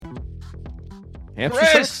Hamster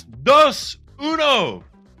Tres, sex? dos, uno.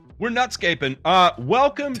 We're nutscaping.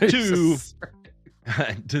 Welcome to Jesus.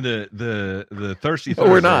 the Thirsty No,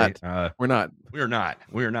 Thursday. we're not. We're not. We are not.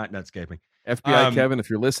 We are not nutscaping. FBI Kevin, if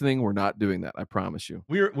you're listening, we're not doing that. I promise you.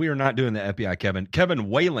 We are not doing the FBI Kevin. Kevin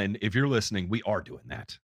Whalen, if you're listening, we are doing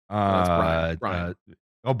that. That's Brian.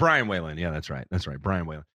 Brian Whalen. Yeah, that's right. That's right. Brian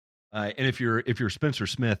Whalen. And if you're Spencer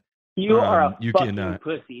Smith, you are a you fucking can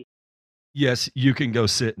pussy. Yes, you can go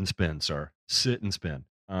sit and spin, sir. Sit and spin.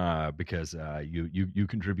 Because you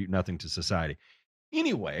contribute nothing to society.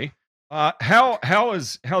 Anyway,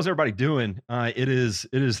 how's everybody doing? It is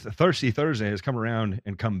the Thirsty Thursday has come around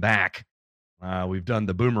and come back. We've done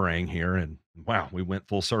the boomerang here, and wow, we went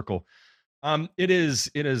full circle. It is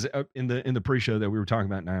in the pre-show that we were talking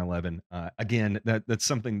about 9/11. Again, that's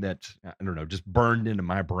something that I don't know, just burned into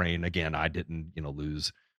my brain. Again, I didn't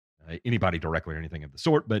lose anybody directly or anything of the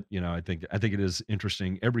sort, but I think it is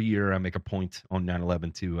interesting. Every year, I make a point on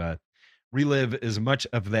 9/11 to relive as much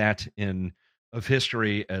of that of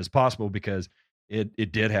history as possible, because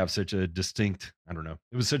it did have such a distinct, I don't know,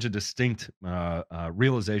 it was such a distinct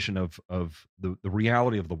realization of the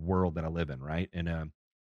reality of the world that I live in, right? And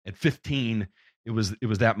at 15, it was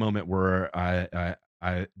that moment where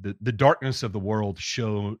the darkness of the world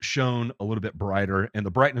shone a little bit brighter, and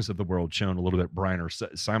the brightness of the world shone a little bit brighter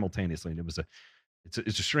simultaneously. And it's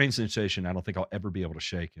a strange sensation I don't think I'll ever be able to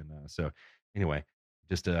shake. And so anyway,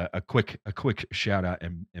 just a quick shout out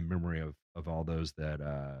and memory of all those that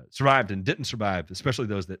survived and didn't survive, especially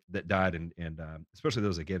those that died, and especially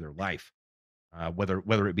those that gave their life,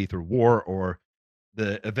 whether it be through war or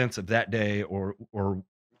the events of that day, or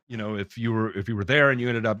if you were there and you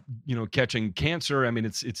ended up catching cancer. I mean,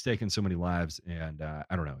 it's taken so many lives, and I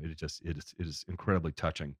don't know, it is incredibly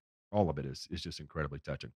touching. All of it is just incredibly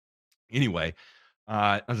touching. Anyway,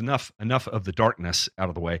 enough of the darkness out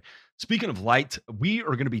of the way. Speaking of light, we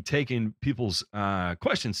are going to be taking people's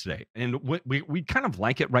questions today, and we kind of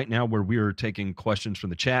like it right now where we are taking questions from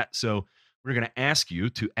the chat. So we're going to ask you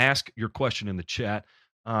to ask your question in the chat.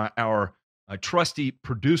 Our trusty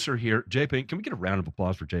producer here, J Pink. Can we get a round of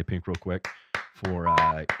applause for J Pink real quick for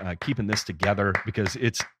keeping this together? Because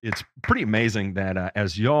it's pretty amazing that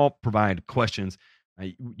as y'all provide questions,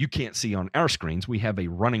 you can't see on our screens, we have a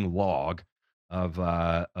running log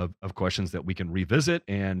of questions that we can revisit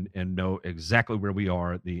and know exactly where we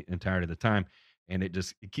are the entirety of the time, and it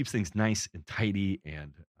keeps things nice and tidy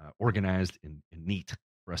and organized and neat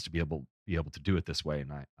for us to be able to do it this way,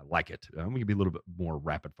 and I like it. We can be a little bit more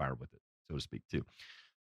rapid fire with it, so to speak, too.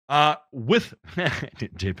 With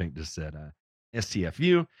J Pink just said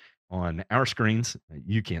STFU on our screens.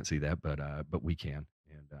 You can't see that, but we can,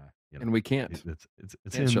 and and we can't.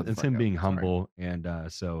 It's him being humble, and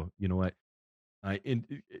so you know what,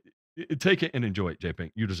 take it and enjoy it, J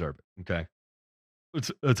Pink. You deserve it. Okay,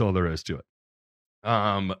 that's all there is to it.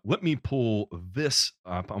 Let me pull this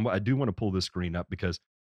up. I do want to pull this screen up because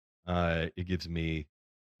it gives me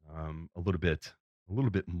a little bit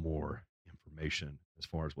more information as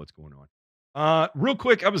far as what's going on. Real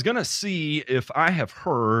quick, I was gonna see if I have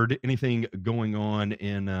heard anything going on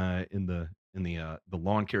in the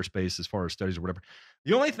lawn care space as far as studies or whatever.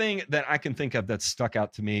 The only thing that I can think of that stuck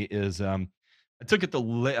out to me is I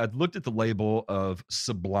looked at the label of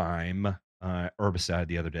Sublime herbicide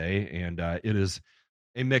the other day, and it is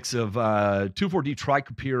a mix of 2,4-D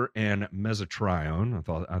triclopyr and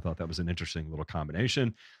mesotrione. I thought that was an interesting little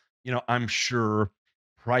combination. I'm sure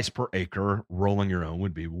price per acre rolling your own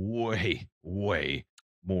would be way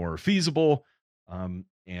more feasible, and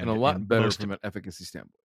a lot better from an efficacy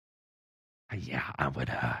standpoint. Yeah, I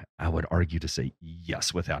would argue to say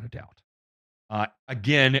yes, without a doubt.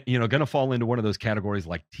 Again, going to fall into one of those categories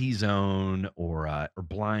like T-Zone or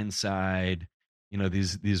Blindside.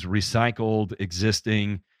 These recycled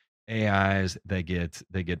existing AIs, they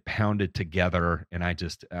get pounded together, and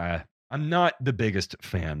I'm not the biggest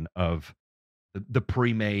fan of the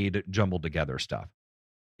pre-made jumbled together stuff.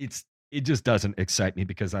 It just doesn't excite me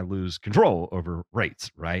because I lose control over rates,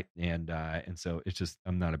 right? And so it's just,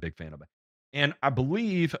 I'm not a big fan of it. And I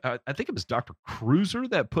believe I think it was Dr. Cruiser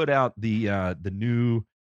that put out the new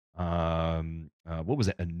what was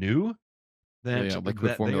it? A new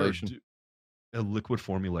liquid formulation. A liquid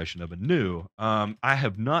formulation of a new. I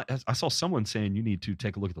have not. I saw someone saying you need to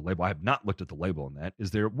take a look at the label. I have not looked at the label on that.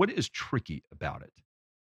 What is tricky about it?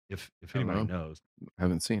 If anybody knows, I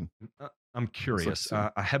haven't seen. I'm curious.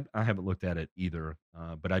 I haven't looked at it either.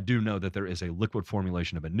 But I do know that there is a liquid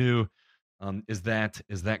formulation of a new. Is that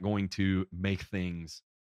going to make things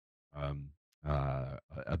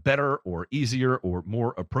better or easier or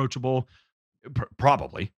more approachable?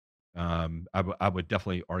 Probably. I would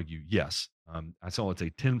definitely argue yes. I saw it's a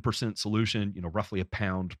 10% solution, roughly a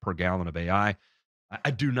pound per gallon of AI.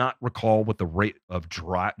 I do not recall what the rate of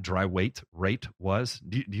dry weight rate was.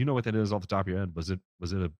 Do you know what that is off the top of your head? Was it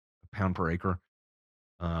a pound per acre?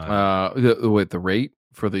 The rate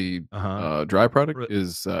for the Uh-huh. dry product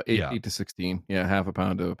is eight Yeah. eight to 16. Yeah, half a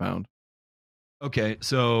pound to a pound. Okay,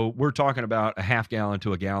 so we're talking about a half gallon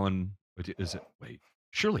to a gallon. Is it? Wait,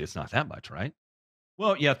 surely it's not that much, right?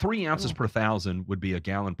 Well, yeah, 3 ounces Oh. per thousand would be a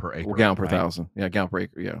gallon per Well, acre, gallon per right? thousand. Yeah, gallon per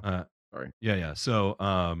acre. Yeah. Uh, Sorry. yeah, yeah.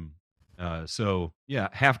 So yeah,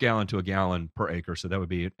 half gallon to a gallon per acre. So that would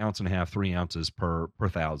be an ounce and a half, 3 ounces per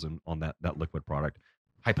thousand on that liquid product.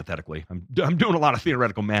 Hypothetically, I'm doing a lot of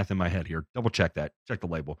theoretical math in my head here. Double check that. Check the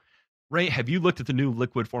label. Ray, have you looked at the new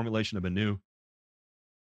liquid formulation of Anu?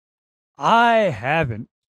 I haven't.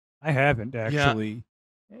 I haven't Yeah, actually.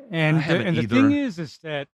 I And haven't the thing either. is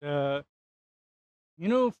that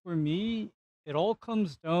for me, it all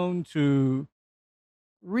comes down to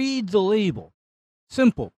read the label.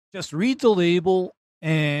 Simple. Just read the label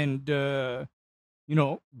and go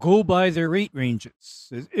by their rate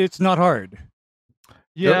ranges. It's not hard.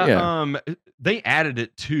 Yeah, Yeah. they added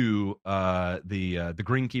it to the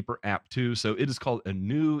Greenkeeper app too. So it is called a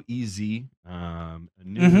new easy,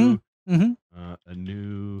 Mm-hmm. Mm-hmm. a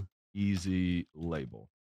new easy label.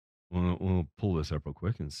 We'll pull this up real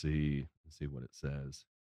quick and see what it says.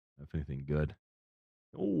 If anything good.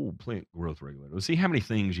 Oh, plant growth regulator. Let's see how many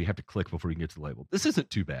things you have to click before you can get to the label. This isn't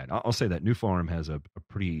too bad. I'll say that New Farm has a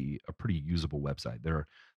pretty usable website. There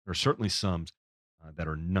are certainly some that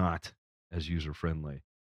are not as user friendly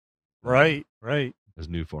Right. Right. as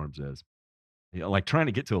New Farms is. Like trying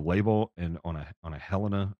to get to a label and on a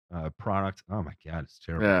Helena product. Oh my god, it's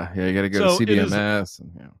terrible. Yeah. You got to go So to it is. CDMS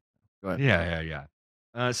and Go ahead. Yeah.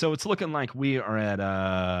 So it's looking like we are at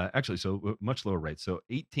actually much lower rates. So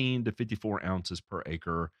 18 to 54 ounces per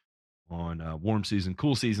acre on warm season.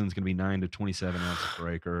 Cool season is going to be 9 to 27 ounces per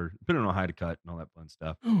acre, depending on how to cut and all that fun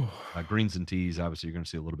stuff. Greens and teas, obviously, you're going to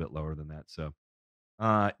see a little bit lower than that. So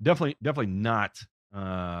definitely not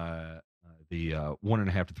the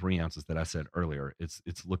 1.5 to 3 ounces that I said earlier. It's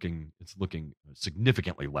looking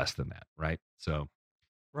significantly less than that, right? So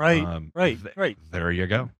Right. Right. Right. there you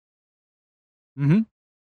go. Mm-hmm.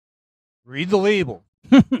 Read the label.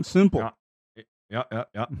 Simple. Yeah.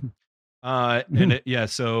 Mm-hmm.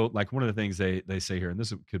 So like one of the things they say here, and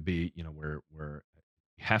this could be, where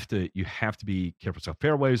you have to be careful. So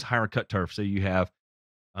fairways, higher cut turf. So you have,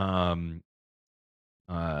 I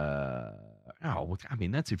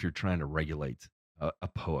mean, that's if you're trying to regulate a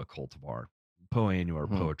POA cultivar, POA annual or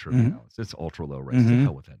POA trivialis. It's ultra low rates. To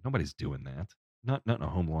hell with that. Nobody's doing that. Not in a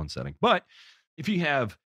home lawn setting. But if you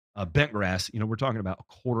have bent grass, we're talking about a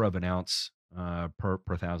quarter of an ounce per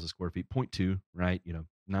 1,000 square feet, 0.2, right?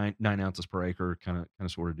 9 ounces per acre, kind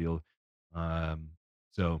of sort of deal.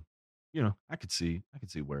 So, I could see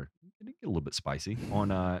where it get a little bit spicy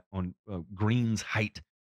on greens height,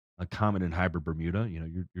 a common and hybrid Bermuda.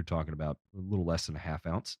 You're talking about a little less than a half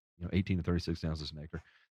ounce. 18 to 36 ounces an acre.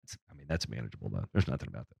 That's manageable though. There's nothing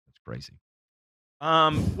about that. That's crazy.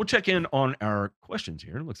 We'll check in on our questions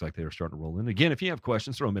here. It looks like they are starting to roll in. Again, if you have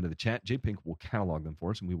questions, throw them into the chat. J Pink will catalog them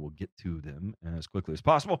for us, and we will get to them as quickly as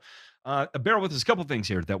possible. Bear with us a couple things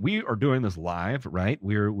here that we are doing this live, right?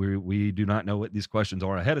 We do not know what these questions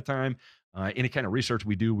are ahead of time. Any kind of research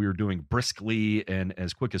we do, we are doing briskly and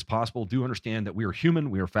as quick as possible. Do understand that we are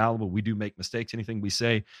human, we are fallible, we do make mistakes. Anything we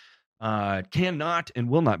say cannot and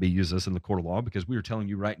will not be used as in the court of law, because we are telling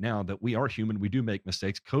you right now that we are human. We do make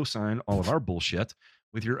mistakes. Co-sign all of our bullshit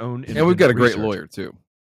with your own. And we've got a great research. lawyer too.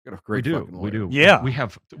 Got a great fucking lawyer. We do. Yeah. We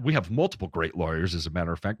have multiple great lawyers. As a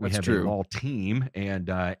matter of fact, we That's have true. a law team, and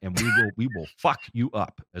we will fuck you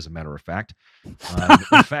up. As a matter of fact, in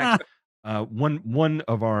fact. One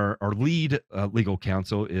of our lead legal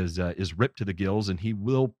counsel is ripped to the gills, and he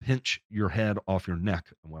will pinch your head off your neck.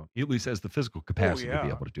 Well, he at least has the physical capacity to be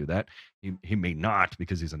able to do that. He may not,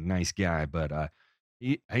 because he's a nice guy, but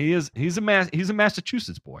he's a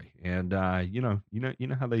Massachusetts boy, and you know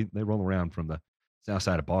how they roll around from the south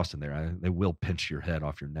side of Boston. They will pinch your head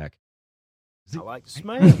off your neck. I like to I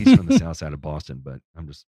smell. think he's from the south side of Boston, but I'm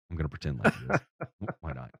going to pretend like it is.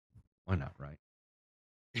 Why not? Why not? Right.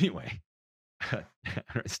 Anyway.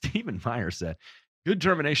 Stephen Meyer said, good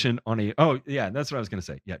germination on a, oh yeah, that's what I was going to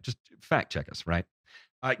say. Yeah, just fact check us, right?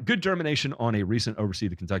 Good germination on a recent oversea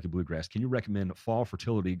the Kentucky bluegrass. Can you recommend fall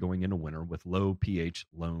fertility going into winter with low pH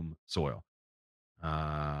loam soil?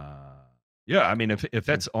 Yeah, I mean, if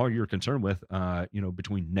that's all you're concerned with,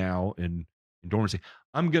 between now and dormancy,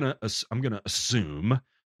 I'm gonna assume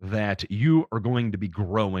that you are going to be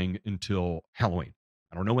growing until Halloween.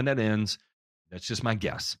 I don't know when that ends. That's just my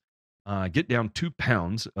guess. get down 2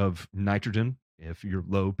 pounds of nitrogen. If you're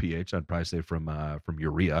low pH, I'd probably say from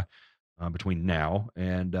urea between now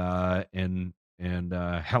and Halloween.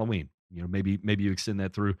 Maybe you extend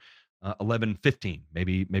that through 11/15.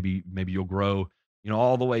 Maybe you'll grow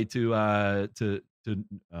all the way to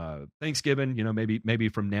Thanksgiving. Maybe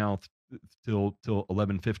from now till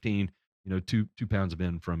 11/15. 2 pounds of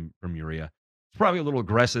in from urea. It's probably a little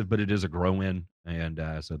aggressive, but it is a grow in,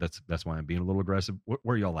 and so that's why I'm being a little aggressive.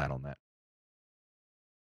 Where y'all at on that?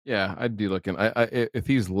 Yeah, I'd be looking. If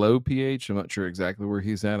he's low pH, I'm not sure exactly where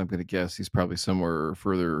he's at. I'm going to guess he's probably somewhere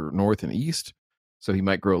further north and east, so he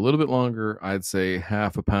might grow a little bit longer. I'd say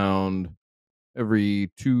half a pound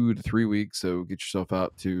every 2 to 3 weeks. So get yourself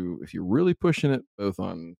out to, if you're really pushing it, both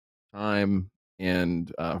on time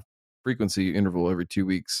and frequency interval, every 2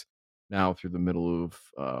 weeks. Now through the middle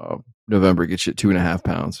of November, get you at 2.5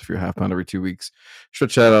 pounds. If you're a half pound every 2 weeks,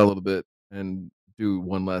 stretch that out a little bit and do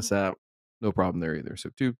one less app. No problem there either. So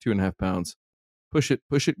 2.5 pounds. Push it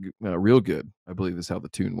real good. I believe is how the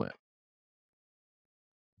tune went.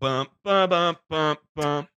 Bump, bump, bump, bump,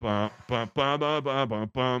 bump, bump, bump, bump,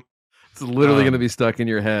 bump, bump. It's literally going to be stuck in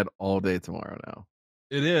your head all day tomorrow now.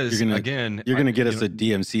 It is. You're Again, going to get us a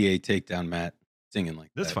DMCA takedown, Matt, singing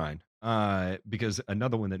like that's that. fine. Because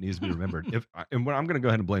another one that needs to be remembered. I'm going to go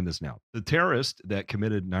ahead and blame this now. The terrorist that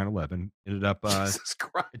committed 9/11 ended up. Jesus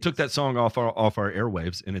Christ. It took that song off our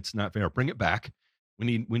airwaves, and it's not fair. Bring it back.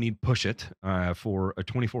 We need Push It for a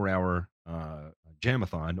 24-hour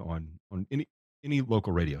jamathon on any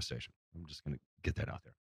local radio station. I'm just going to get that out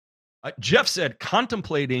there. Jeff said,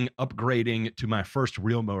 contemplating upgrading to my first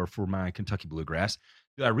reel mower for my Kentucky Bluegrass.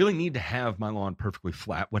 Do I really need to have my lawn perfectly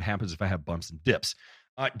flat? What happens if I have bumps and dips?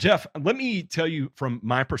 Jeff, let me tell you from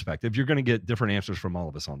my perspective, you're going to get different answers from all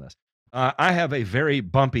of us on this. I have a very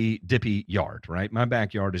bumpy, dippy yard, right? My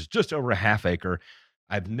backyard is just over a half acre.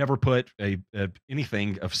 I've never put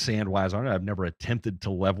anything of sand wise on it. I've never attempted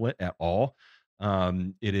to level it at all.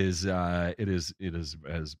 It is as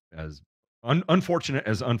unfortunate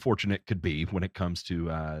as unfortunate could be when it comes to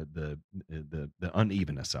the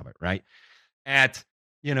unevenness of it, right? At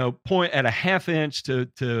at a half inch to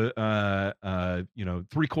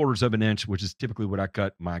 3/4 of an inch, which is typically what I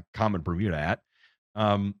cut my common Bermuda at.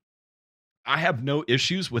 I have no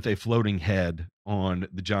issues with a floating head on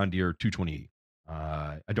the John Deere 220E.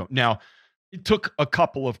 I don't. Now, it took a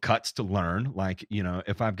couple of cuts to learn. Like,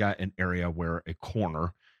 if I've got an area where a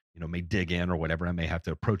corner, may dig in or whatever, I may have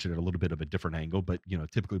to approach it at a little bit of a different angle. But,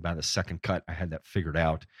 typically by the second cut, I had that figured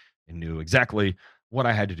out and knew exactly what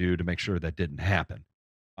I had to do to make sure that didn't happen.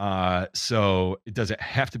 So does it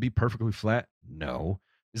have to be perfectly flat? No.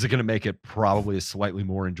 Is it going to make it probably a slightly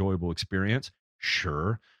more enjoyable experience?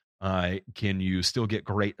 Sure. Can you still get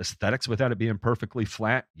great aesthetics without it being perfectly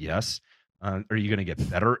flat? Yes. Are you going to get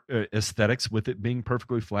better aesthetics with it being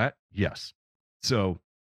perfectly flat? Yes. So,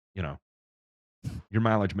 your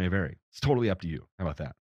mileage may vary. It's totally up to you. How about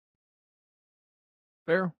that?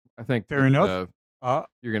 Fair. I think Fair enough.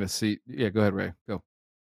 You're going to see. Yeah, go ahead, Ray. Go.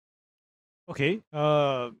 Okay.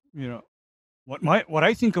 What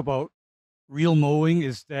I think about reel mowing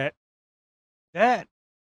is that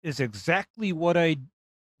is exactly what I'd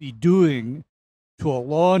be doing to a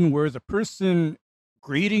lawn where the person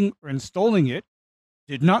grading or installing it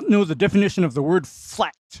did not know the definition of the word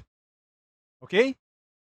flat. Okay?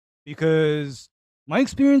 Because my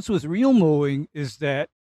experience with reel mowing is that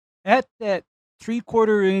at that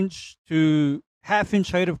 3/4 inch to half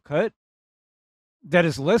inch height of cut, that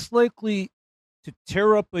is less likely to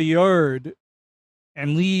tear up a yard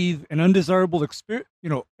and leave an undesirable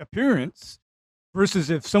appearance versus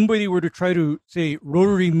if somebody were to try to, say,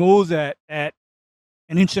 rotary mow that at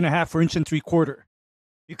 1.5 or 1.75 inches.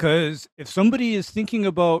 Because if somebody is thinking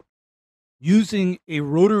about using a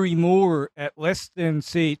rotary mower at less than,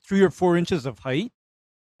 say, 3 or 4 inches of height,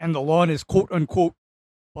 and the lawn is quote unquote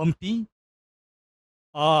bumpy,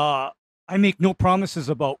 I make no promises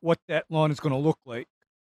about what that lawn is going to look like.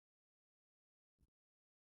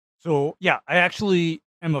 So, yeah, I actually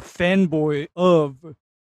am a fanboy of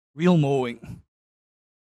reel mowing.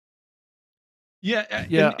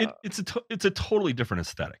 Yeah. It's a totally different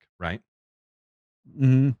aesthetic, right?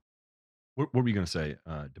 Mm-hmm. What were you going to say,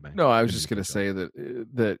 Domain? No, I was just going to say that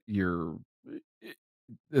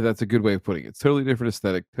that's a good way of putting it. It's totally different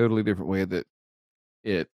aesthetic, totally different way that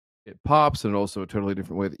it pops, and also a totally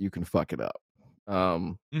different way that you can fuck it up.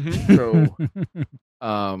 So,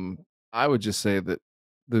 I would just say that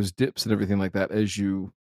those dips and everything like that, as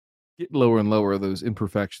you get lower and lower, those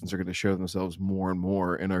imperfections are going to show themselves more and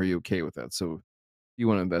more. And are you okay with that? So you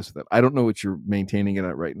want to invest with that. I don't know what you're maintaining it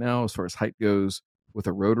at right now as far as height goes with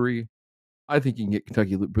a rotary. I think you can get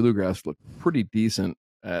Kentucky bluegrass to look pretty decent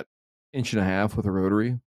at 1.5 inches with a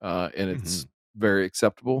rotary, and it's very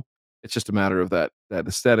acceptable. It's just a matter of that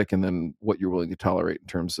aesthetic, and then what you're willing to tolerate in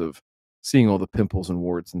terms of seeing all the pimples and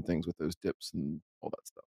warts and things with those dips and all that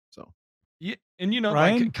stuff. So Yeah, and like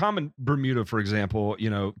Ryan? common Bermuda, for example,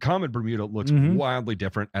 common Bermuda looks Mhm. wildly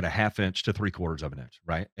different at a 1/2 inch to 3/4 of an inch,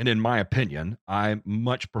 right? And in my opinion, I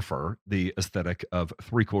much prefer the aesthetic of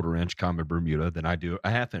 3/4 inch common Bermuda than I do a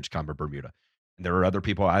 1/2 inch common Bermuda. And there are other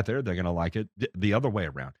people out there that are going to like it the other way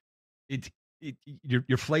around. It,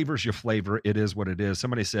 your flavor's your flavor. It is what it is.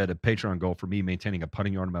 Somebody said a Patreon goal for me maintaining a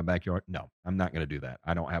putting yard in my backyard. No, I'm not going to do that.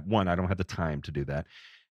 I don't have the time to do that,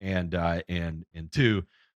 and two,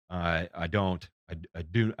 I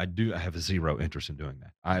have zero interest in doing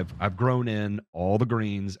that. I've grown in all the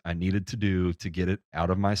greens I needed to do to get it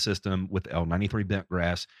out of my system with L93 bent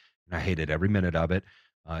grass, and I hated every minute of it.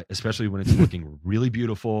 Especially when it's looking really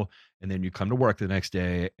beautiful, and then you come to work the next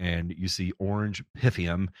day and you see orange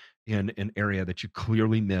pythium in an area that you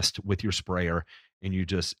clearly missed with your sprayer, and you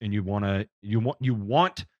want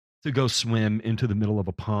to go swim into the middle of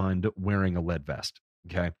a pond wearing a lead vest.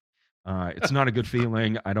 Okay, it's not a good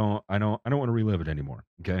feeling. I don't want to relive it anymore.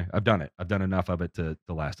 Okay, I've done it. I've done enough of it to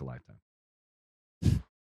last a lifetime.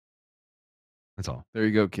 That's all. there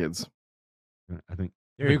you go, kids. I think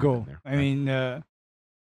There you we're go. good there. I mean, the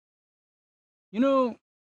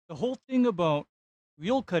whole thing about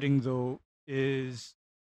wheel cutting, though, is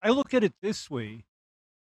I look at it this way.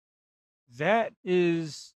 That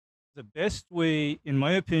is the best way, in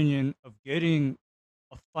my opinion, of getting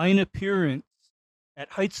a fine appearance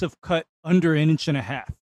at heights of cut under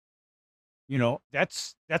 1.5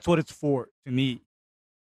 inches. That's what it's for to me.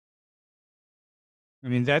 I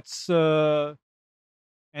mean, that's and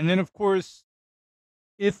then of course,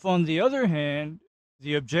 if on the other hand,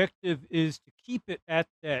 the objective is to keep it at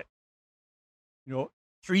that,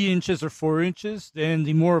 3 inches or 4 inches, then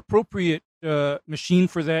the more appropriate machine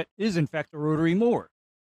for that is in fact a rotary mower.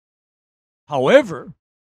 However,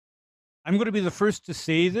 I'm going to be the first to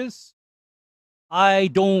say this. I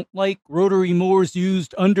don't like rotary mowers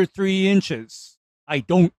used under 3 inches. I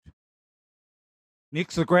don't.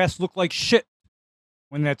 Makes the grass look like shit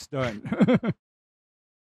when that's done.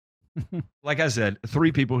 Like I said,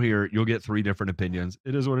 3 people here, you'll get 3 different opinions.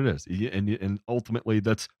 It is what it is, and ultimately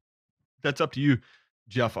that's up to you,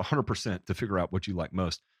 Jeff, 100% to figure out what you like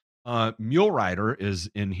most. Mule Rider is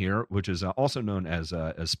in here, which is also known as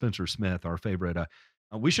Spencer Smith, our favorite.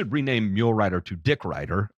 We should rename Mule Rider to Dick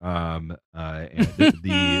Rider. And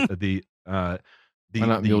the Why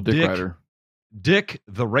not Mule Dick Rider? Dick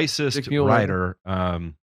the racist Dick Mule rider,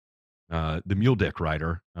 the Mule Dick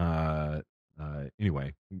Rider.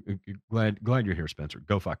 Anyway, glad you're here, Spencer.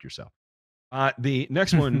 Go fuck yourself. The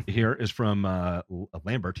next one here is from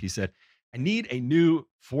Lambert. He said, I need a new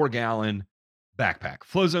 4-gallon backpack.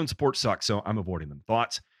 Flow Zone support sucks, so I'm avoiding them.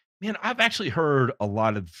 Thoughts? Man, I've actually heard a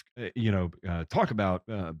lot of, talk about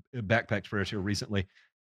backpacks for us here recently.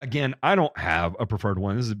 Again, I don't have a preferred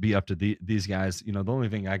one. This would be up to these guys. The only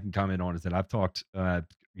thing I can comment on is that I've talked, a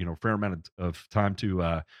fair amount of time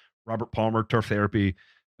to Robert Palmer, Turf Therapy,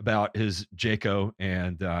 about his Jayco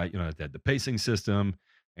and, the pacing system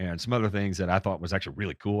and some other things that I thought was actually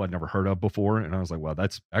really cool. I'd never heard of before. And I was like, well,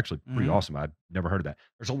 that's actually pretty awesome. I've never heard of that.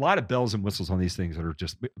 There's a lot of bells and whistles on these things that are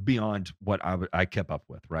just beyond what I kept up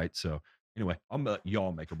with. Right. So anyway, I'm going to let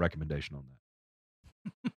y'all make a recommendation on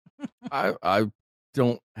that. I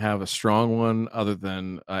don't have a strong one other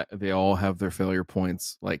than they all have their failure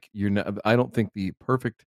points. Like I don't think the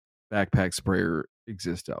perfect backpack sprayer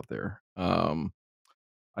exists out there.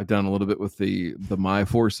 I've done a little bit with the My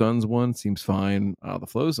Four Sons one. Seems fine. The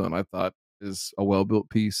Flow Zone I thought is a well built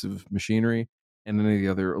piece of machinery, and any of the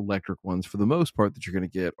other electric ones, for the most part, that you're going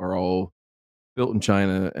to get are all built in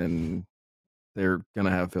China, and they're going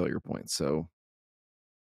to have failure points. So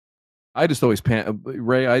I just always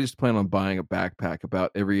Ray. I just plan on buying a backpack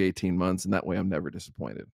about every 18 months, and that way I'm never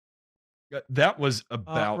disappointed. That was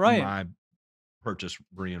about my purchase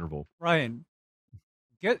re-interval. Ryan,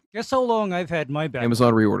 guess how long I've had my backpack?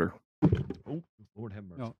 Amazon reorder. Oh, Lord have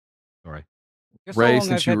mercy. No. Sorry. Guess Ray, how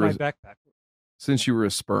long I've had my backpack? Since you were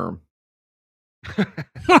a sperm.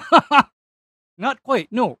 Not quite.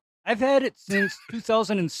 No, I've had it since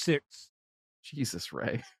 2006. Jesus,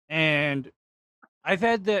 Ray. And I've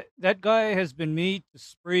had that guy has been made to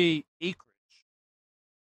spray acreage.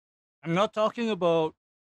 I'm not talking about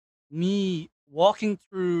me walking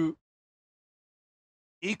through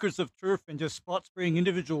acres of turf and just spot spraying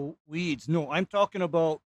individual weeds. No, I'm talking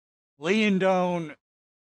about laying down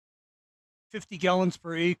 50 gallons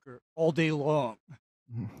per acre all day long.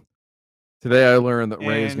 Today I learned that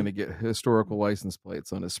Ray is going to And get historical license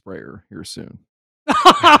plates on his sprayer here soon. but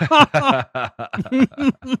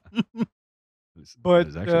That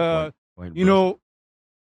is actually quite you impressive. know,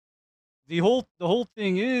 the whole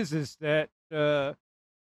thing is that I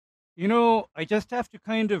just have to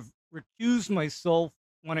kind of recuse myself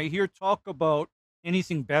when I hear talk about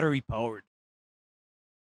anything battery powered,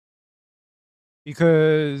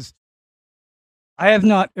 because I have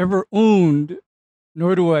not ever owned,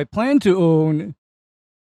 nor do I plan to own,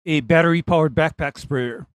 a battery powered backpack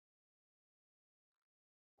sprayer.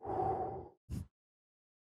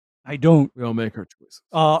 I don't. We all make our choices.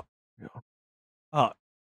 Uh, Yeah.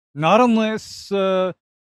 Not unless that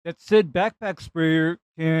said backpack sprayer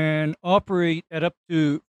can operate at up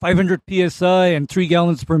to 500 psi and 3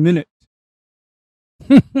 gallons per minute.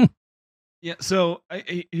 Yeah. So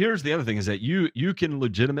here's the other thing: is that you can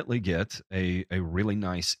legitimately get a really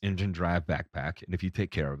nice engine drive backpack, and if you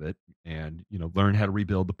take care of it, and learn how to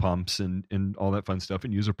rebuild the pumps and all that fun stuff,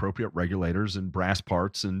 and use appropriate regulators and brass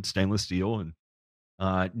parts and stainless steel and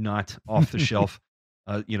not off the shelf,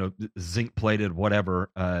 zinc plated whatever,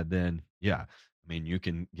 then yeah, I mean you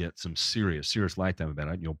can get some serious lifetime about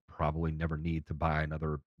it. You'll probably never need to buy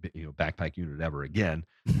another backpack unit ever again,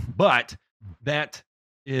 but that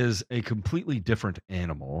is a completely different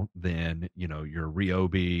animal than your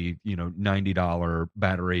Ryobi $90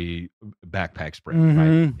 battery backpack spray,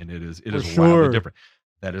 right? And it is For wildly sure. different.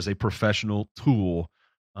 That is a professional tool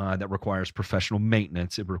that requires professional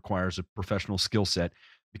maintenance. It requires a professional skill set,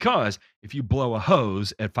 because if you blow a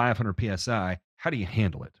hose at 500 psi, how do you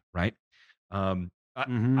handle it, right?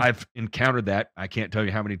 I've encountered that. I can't tell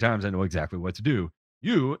you how many times. I know exactly what to do.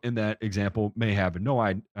 You, in that example, may have no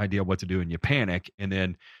idea what to do, and you panic, and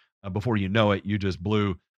then before you know it, you just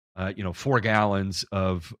blew 4 gallons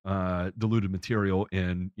of diluted material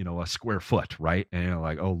in a square foot, right? And you're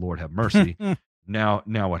like, oh Lord have mercy. Now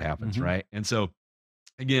what happens, right? And so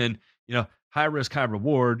again, high risk, high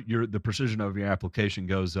reward. The precision of your application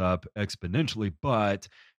goes up exponentially, but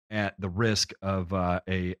at the risk of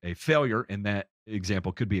a failure. In that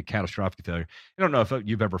example, could be a catastrophic failure. I don't know if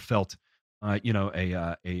you've ever felt, a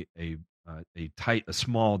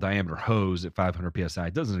small diameter hose at 500 psi.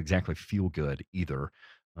 It doesn't exactly feel good either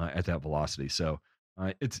at that velocity. So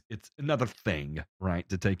it's another thing, right,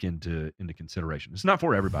 to take into consideration. It's not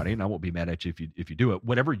for everybody, and I won't be mad at you if you do it.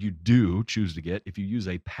 Whatever you do choose to get, if you use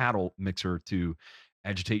a paddle mixer to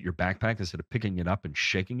agitate your backpack instead of picking it up and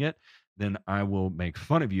shaking it, then I will make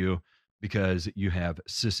fun of you because you have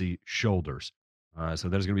sissy shoulders. So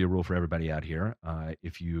there's going to be a rule for everybody out here.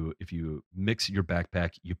 If you mix your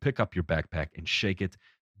backpack, you pick up your backpack and shake it.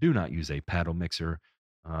 Do not use a paddle mixer.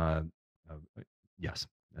 Yes,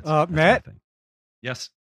 that's my Matt, thing. Yes.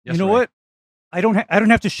 you know Ray. what? I don't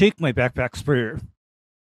have to shake my backpack sprayer.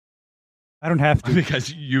 I don't have to.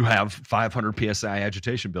 Because you have 500 psi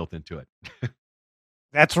agitation built into it.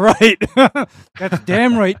 That's right. That's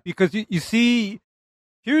damn right. Because you see,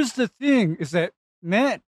 here's the thing: is that,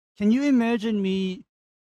 Matt, can you imagine me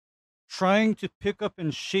trying to pick up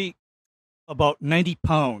and shake about 90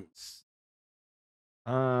 pounds?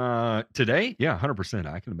 Today, yeah, 100%.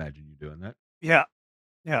 I can imagine you doing that. Yeah.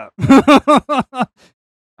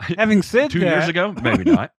 Having said 2 that, years ago, maybe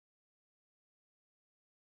not.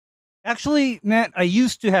 actually, Matt, I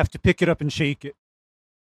used to have to pick it up and shake it.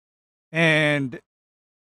 And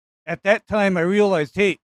at that time, I realized,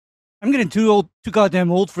 hey, I'm getting too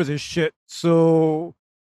goddamn old for this shit. So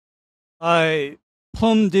I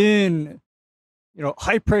plumbed in,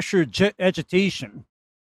 high pressure jet agitation,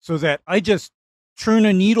 so that I just turn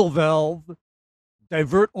a needle valve,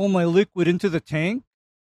 divert all my liquid into the tank,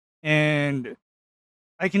 and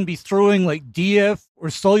I can be throwing like DF or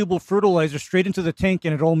soluble fertilizer straight into the tank,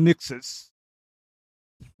 and it all mixes.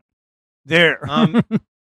 There.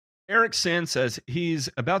 Eric Sand says he's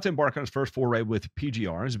about to embark on his first foray with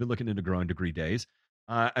PGR. He's been looking into growing degree days.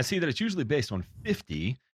 I see that it's usually based on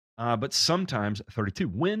 50, but sometimes 32.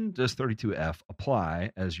 When does 32F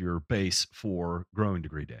apply as your base for growing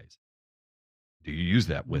degree days? Do you use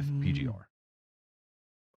that with PGR?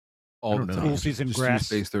 All the time. Cool season just grass.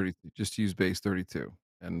 Use base 30. Just use base 32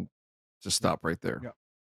 and just stop right there. Yep.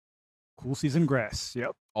 Cool season grass.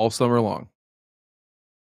 Yep. All summer long.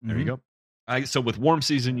 There you go. So with warm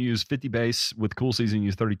season, you use 50 base. With cool season, you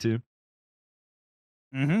use 32.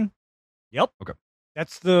 Yep. Okay.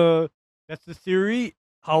 That's the theory.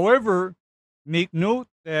 However, make note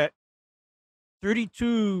that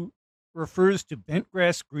 32 refers to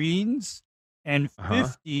bentgrass greens, and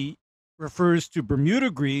 50 refers to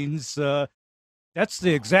Bermuda greens. That's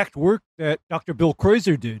the exact work that Dr. Bill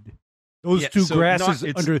Kreuzer did. Those two grasses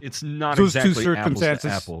it's not those exactly two circumstances.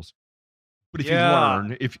 apples to apples. But if you Yeah.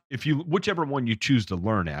 learn, if you whichever one you choose to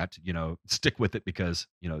learn at, stick with it because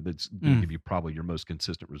that's going to give you probably your most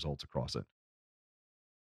consistent results across it.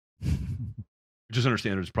 Just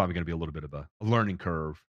understand there's probably going to be a little bit of a learning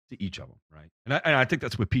curve to each of them, right? And I think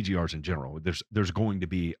that's with PGRs in general. There's going to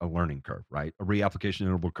be a learning curve, right? A reapplication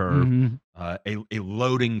interval curve, Mhm. a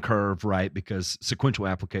loading curve, right? Because sequential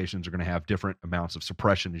applications are going to have different amounts of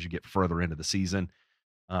suppression as you get further into the season.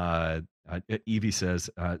 Evie says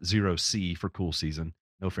 0C for cool season,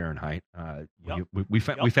 no Fahrenheit. Yep. We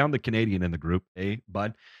found the Canadian in the group,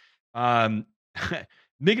 bud?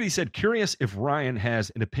 Miggity said, curious if Ryan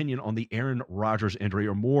has an opinion on the Aaron Rodgers injury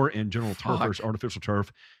or more in general turf versus artificial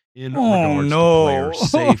turf in regards to player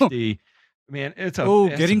safety. Man,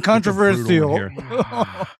 getting it's controversial. here.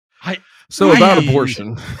 So about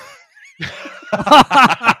abortion.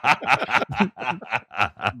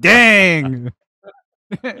 Dang.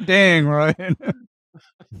 Dang, Ryan.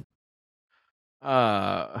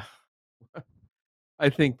 I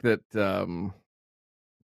think that I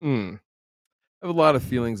have a lot of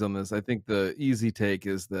feelings on this. I think the easy take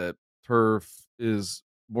is that turf is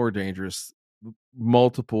more dangerous.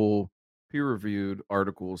 Multiple peer-reviewed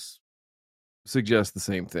articles suggest the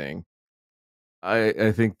same thing.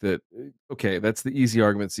 I think that okay, that's the easy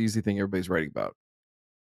argument, it's the easy thing everybody's writing about.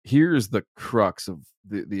 Here's the crux of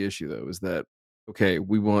the issue though, is that okay,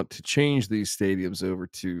 we want to change these stadiums over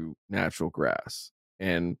to natural grass.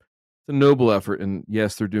 And it's a noble effort, and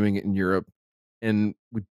yes, they're doing it in Europe, and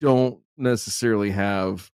we don't necessarily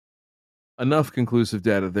have enough conclusive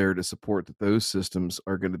data there to support that those systems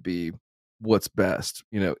are going to be what's best.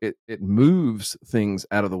 It moves things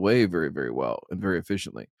out of the way very, very well and very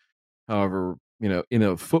efficiently. However, in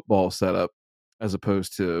a football setup as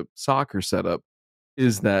opposed to soccer setup,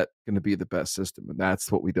 is that going to be the best system? And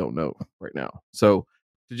that's what we don't know right now. So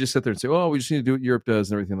to just sit there and say, "Oh, we just need to do what Europe does"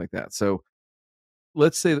 and everything like that. So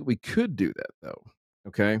let's say that we could do that though.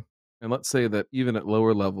 Okay. And let's say that even at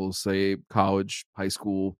lower levels, say college, high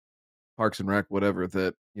school, Parks and Rec, whatever,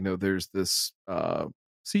 that there's this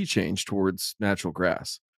sea change towards natural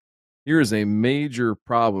grass. Here is a major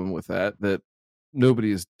problem with that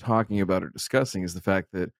nobody is talking about or discussing, is the fact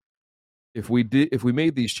that if we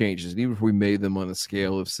made these changes, and even if we made them on a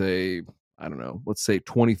scale of, say, I don't know, let's say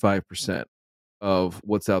 25% of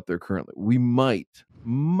what's out there currently, we might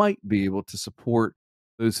be able to support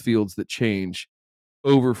those fields that change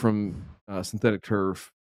over from synthetic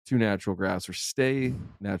turf to natural grass, or stay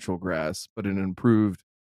natural grass, but in an improved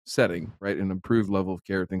setting, right? An improved level of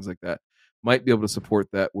care, things like that, might be able to support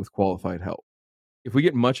that with qualified help. If we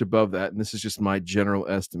get much above that, and this is just my general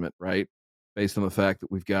estimate, right? Based on the fact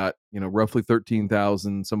that we've got, roughly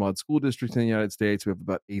 13,000 some odd school districts in the United States. We have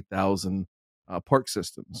about 8,000 park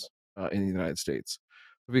systems in the United States.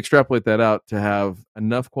 If we extrapolate that out to have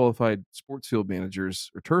enough qualified sports field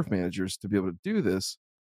managers or turf managers to be able to do this,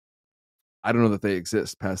 I don't know that they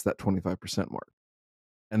exist past that 25% mark.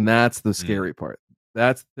 And that's the scary part.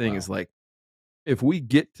 That's the thing, is like, if we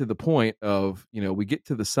get to the point of, we get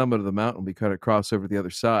to the summit of the mountain, we cut across over the other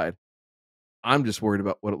side, I'm just worried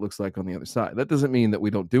about what it looks like on the other side. That doesn't mean that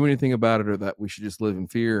we don't do anything about it or that we should just live in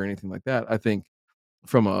fear or anything like that. I think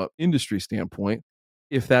from a industry standpoint,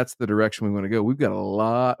 if that's the direction we want to go, we've got a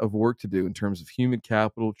lot of work to do in terms of human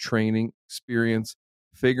capital, training, experience,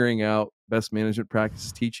 figuring out best management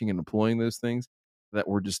practices, teaching and employing those things that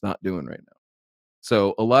we're just not doing right now.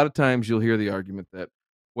 So a lot of times you'll hear the argument that,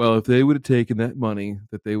 well, if they would have taken that money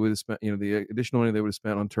that they would have spent, the additional money they would have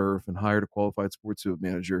spent on turf and hired a qualified sports field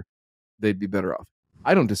manager, they'd be better off.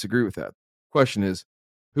 I don't disagree with that. Question is,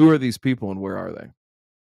 who are these people and where are they?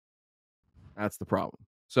 That's the problem.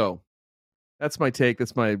 So that's my take.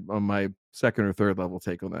 That's my second or third level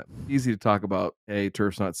take on that. Easy to talk about. Hey,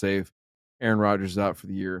 turf's not safe. Aaron Rodgers is out for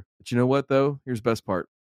the year. But you know what, though? Here's the best part.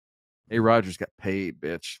 Hey, Rodgers got paid,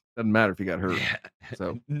 bitch. Doesn't matter if he got hurt. Yeah,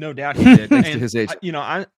 so no doubt he did. Thanks to his age.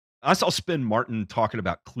 I saw Spin Martin talking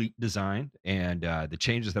about cleat design and the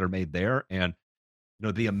changes that are made there, and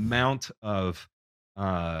the amount of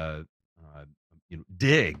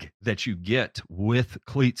dig that you get with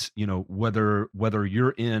cleats. Whether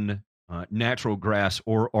you're in natural grass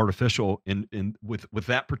or artificial, in with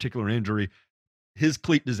that particular injury, his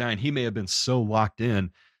cleat design, he may have been so locked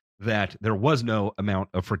in that there was no amount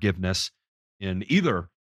of forgiveness in either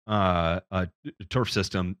turf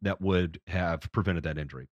system that would have prevented that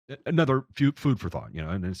injury. Another food for thought,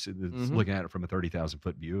 and it's looking at it from a 30,000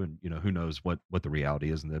 foot view, and who knows what the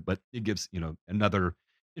reality is in that, but it gives another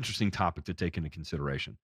interesting topic to take into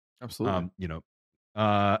consideration. Absolutely.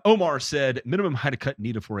 Omar said minimum height of cut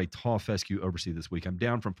needed for a tall fescue oversea this week. I'm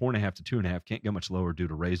down from 4.5 to 2.5. Can't go much lower due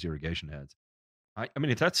to raised irrigation heads. I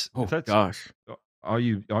mean, if that's Oh gosh, all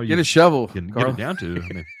you get a shovel, can get Carl. it down to,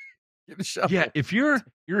 I mean, Get a shovel. yeah, if your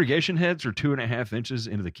irrigation heads are 2.5 inches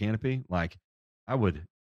into the canopy, like I would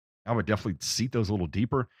definitely seat those a little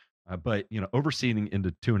deeper. But overseeding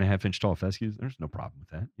into 2.5 inch tall fescues, there's no problem with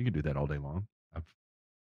that. You can do that all day long. I've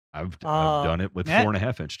I've done it with Matt,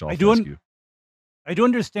 4.5 inch tall I do fescue. I do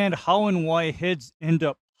understand how and why heads end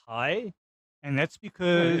up high, and that's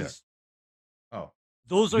because Oh,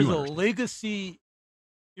 those are you the understand. legacy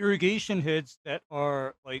irrigation heads that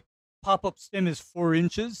are like pop-up stem is 4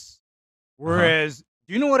 inches. Whereas,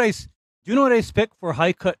 do you know what I spec for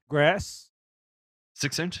high cut grass?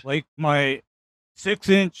 6 inch. Like my 6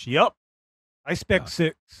 inch. Yep, I spec Yeah.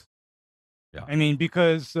 6. Yeah. I mean,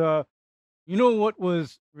 because you know what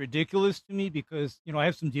was ridiculous to me, because I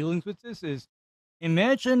have some dealings with this, is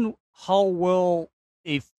imagine how well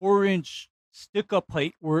a 4 inch stick up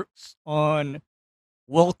height works on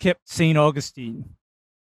well kept St. Augustine.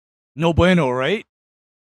 No bueno, right?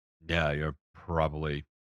 Yeah, you're probably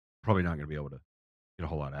not going to be able to get a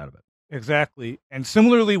whole lot out of it. Exactly. And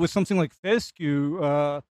similarly with something like fescue,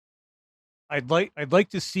 I'd like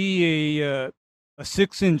to see a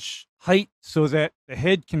 6 inch height so that the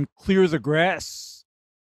head can clear the grass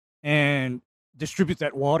and distribute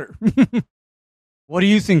that water. What do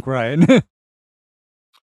you think, Ryan?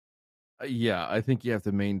 Yeah, I think you have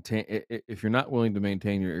to maintain. If you're not willing to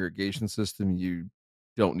maintain your irrigation system, you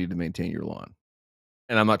don't need to maintain your lawn.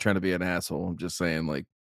 And I'm not trying to be an asshole. I'm just saying, like,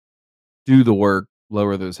 do the work,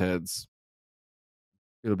 lower those heads.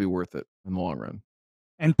 It'll be worth it in the long run.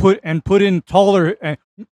 and put in taller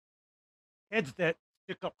heads that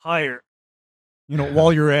stick up higher.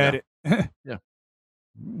 While you're at it. Yeah.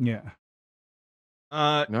 Yeah.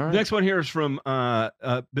 All right. Next one here is from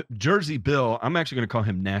Jersey Bill. I'm actually going to call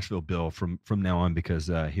him Nashville Bill from now on because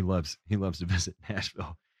he loves to visit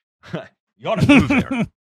Nashville. You ought to move there,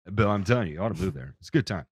 Bill. I'm telling you, you ought to move there. It's a good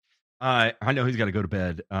time. I know he's got to go to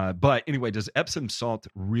bed, but anyway, does Epsom salt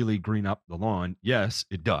really green up the lawn? Yes,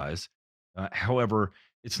 it does. However,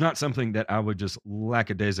 it's not something that I would just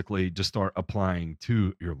lackadaisically just start applying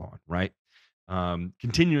to your lawn, right?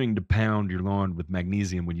 Continuing to pound your lawn with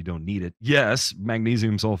magnesium when you don't need it. Yes,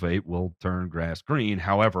 magnesium sulfate will turn grass green.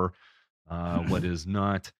 However, what is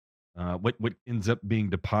not what ends up being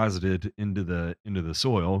deposited into the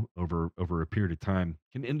soil over a period of time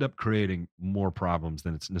can end up creating more problems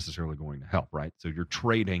than it's necessarily going to help, right? So you're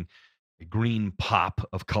trading a green pop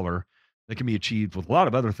of color that can be achieved with a lot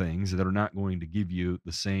of other things that are not going to give you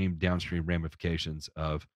the same downstream ramifications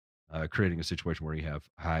of creating a situation where you have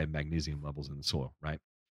high magnesium levels in the soil, right?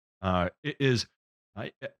 It is,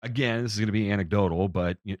 again, this is going to be anecdotal,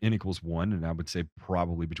 but n equals 1, and I would say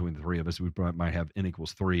probably between the three of us, we probably might have n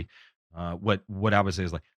equals 3. What I would say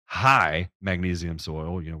is like high magnesium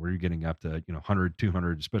soil, where you're getting up to 100,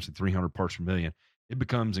 200, especially 300 parts per million. It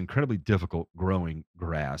becomes incredibly difficult growing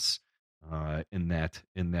grass in that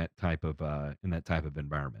type of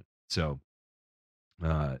environment. So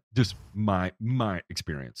just my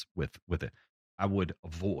experience with it, I would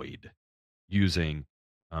avoid using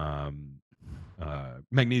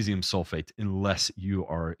magnesium sulfate unless you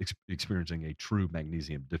are experiencing a true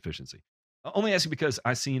magnesium deficiency. I only ask you because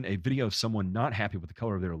I seen a video of someone not happy with the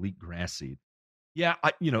color of their elite grass seed. Yeah,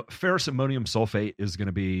 ferrous ammonium sulfate is going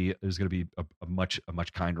to be a much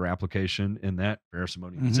kinder application in that. Ferrous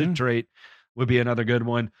ammonium citrate would be another good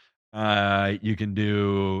one. You could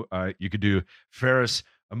do ferrous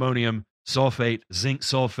ammonium sulfate, zinc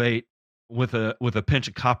sulfate with a pinch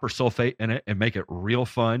of copper sulfate in it and make it real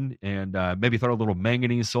fun, and maybe throw a little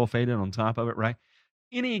manganese sulfate in on top of it, right?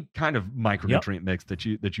 Any kind of micronutrient mix that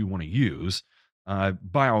you want to use,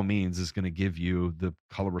 by all means, is going to give you the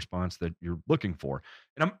color response that you're looking for.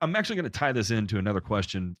 And I'm actually going to tie this into another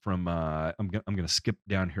question from I'm going to skip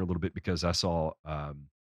down here a little bit because I saw a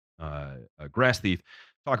Grass Thief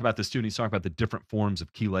talk about this too, and he's talking about the different forms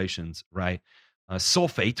of chelations, right?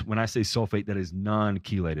 Sulfate, when I say sulfate, that is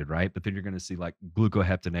non-chelated, right? But then you're going to see like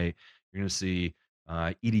glucoheptanate, you're going to see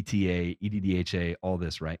EDTA, EDDHA, all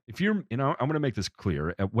this, right? If you're, I'm going to make this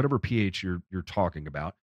clear, at whatever pH you're talking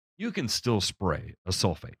about, you can still spray a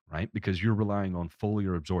sulfate, right? Because you're relying on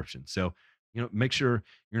foliar absorption. So, make sure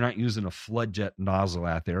you're not using a flood jet nozzle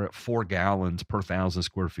out there at 4 gallons per 1,000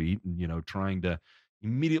 square feet and, trying to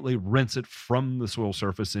immediately rinse it from the soil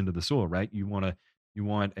surface into the soil, right? You want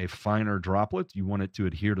a finer droplet. You want it to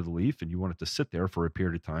adhere to the leaf, and you want it to sit there for a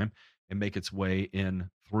period of time and make its way in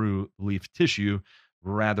through leaf tissue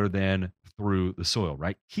rather than through the soil,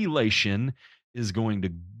 right? Chelation is going to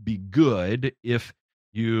be good if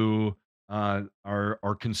you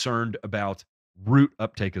are concerned about root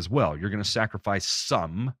uptake as well. You're going to sacrifice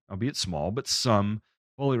some, albeit small, but some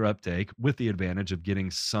foliar uptake with the advantage of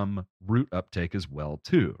getting some root uptake as well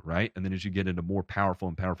too, right? And then as you get into more powerful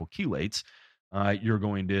and powerful chelates, you're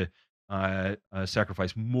going to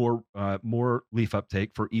sacrifice more leaf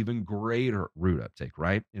uptake for even greater root uptake,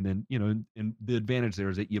 right? And then and the advantage there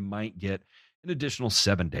is that you might get an additional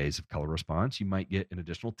 7 days of color response. You might get an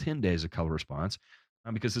additional 10 days of color response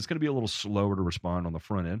because it's going to be a little slower to respond on the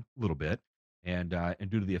front end, a little bit, and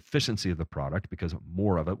due to the efficiency of the product, because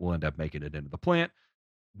more of it will end up making it into the plant,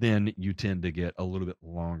 then you tend to get a little bit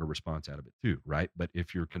longer response out of it too, right? But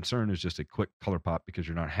if your concern is just a quick color pop because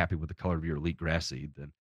you're not happy with the color of your elite grass seed,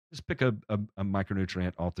 then just pick a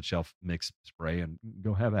micronutrient off the shelf mix spray and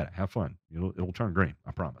go have at it. Have fun. It'll turn green,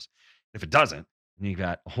 I promise. If it doesn't, then you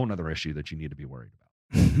got a whole nother issue that you need to be worried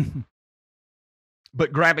about.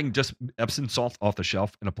 But grabbing just Epsom salt off the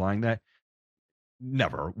shelf and applying that,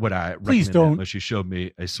 never would I Please recommend don't. that unless you showed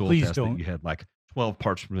me a soil Please test don't. that you had like 12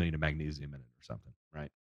 parts per million of magnesium in it or something, right?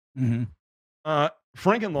 Mm-hmm.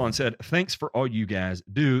 Frankenlawn said, thanks for all you guys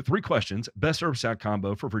do. 3 questions. Best herbicide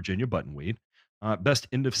combo for Virginia buttonweed, best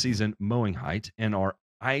end of season mowing height, and are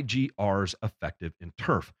IGRs effective in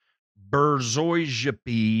turf?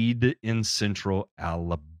 Berzoyapede in central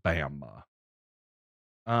Alabama.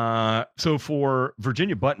 So for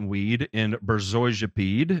Virginia buttonweed and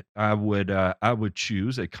Berzoyapede, I would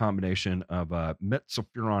choose a combination of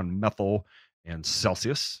metsulfuron methyl and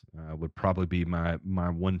Celsius. Would probably be my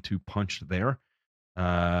 1-2 punch there.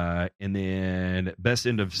 And then best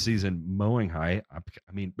end of season mowing height. I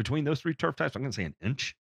mean, between those 3 turf types, I'm going to say an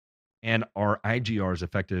inch. And are IGRs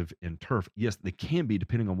effective in turf? Yes, they can be,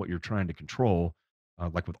 depending on what you're trying to control.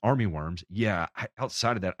 Like with armyworms. Yeah,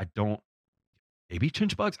 outside of that, I don't. Maybe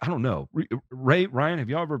chinch bugs? I don't know. Ryan, have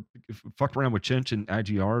y'all ever fucked around with chinch and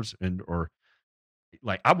IGRs? Or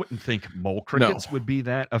like, I wouldn't think mole crickets would be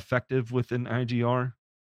that effective with an IGR.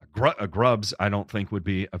 Grubs, I don't think would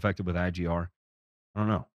be effective with IGR. I don't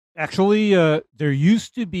know. Actually, there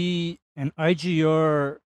used to be an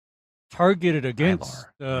IGR targeted against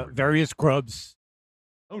various grubs.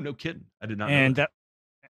 Oh, no kidding! I did not know. And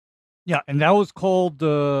and that was called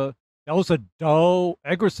that was a Dow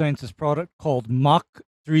AgroSciences product called Mach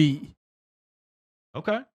 3.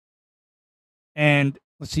 Okay. And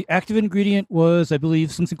let's see, active ingredient was, I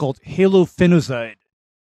believe, something called halofenozide.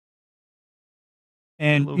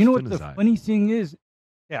 And you know what the funny thing is?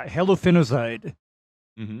 Yeah, halofenozide.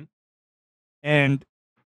 Mm-hmm. And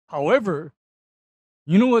however,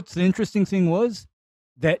 you know what's the interesting thing was?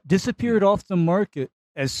 That disappeared off the market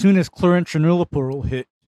as soon as chlorantraniliprole hit.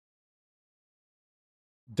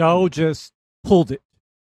 Dow just pulled it.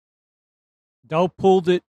 Dow pulled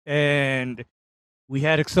it, and we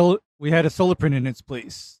had aceleprint in its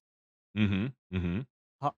place. Mm-hmm.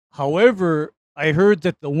 Mm-hmm. However, I heard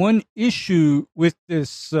that the one issue with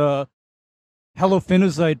this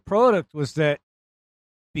halofenozide product was that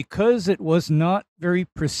because it was not very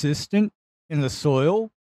persistent in the soil,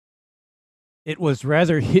 it was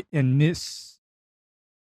rather hit and miss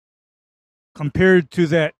compared to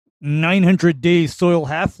that 900-day soil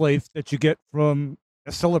half-life that you get from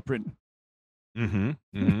aceleprint. Mm-hmm.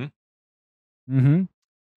 Mm-hmm. Mm-hmm.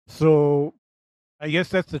 So I guess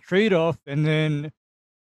that's the trade-off. And then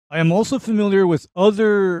I am also familiar with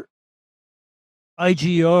other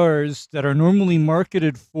IGRs that are normally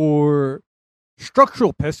marketed for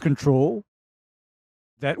structural pest control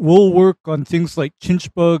that will work on things like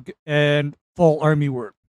chinch bug and fall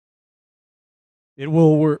armyworm. It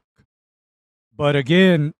will work. But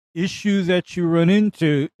again, issue that you run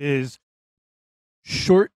into is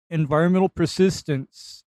short environmental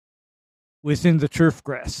persistence within the turf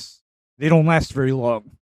grass. They don't last very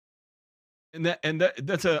long. And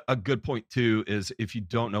that's a good point too. Is if you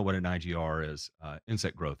don't know what an IGR is,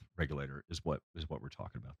 insect growth regulator is what we're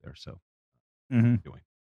talking about there. So, doing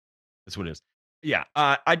that's what it is. Yeah.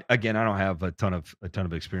 I don't have a ton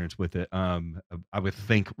of experience with it. I would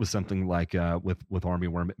think with something like with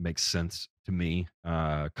armyworm, it makes sense to me.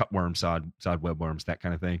 Cutworm, sod webworms, that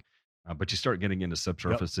kind of thing. But you start getting into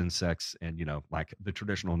subsurface insects and, like the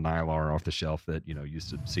traditional Nylar off the shelf that, used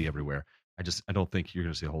to see everywhere. I don't think you're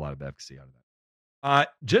going to see a whole lot of efficacy out of that.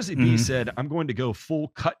 Jesse B said, I'm going to go full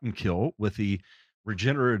cut and kill with the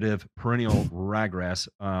regenerative perennial ryegrass,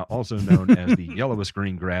 also known as the yellowest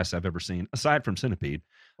green grass I've ever seen, aside from centipede.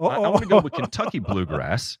 I want to go with Kentucky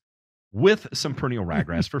bluegrass with some perennial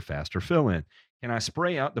ryegrass for faster fill-in. Can I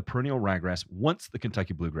spray out the perennial ryegrass once the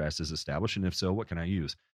Kentucky bluegrass is established? And if so, what can I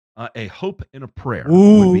use? A hope and a prayer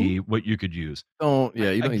would be what you could use. You don't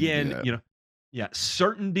again, need to do that. Yeah,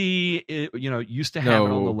 certainty. Used to have it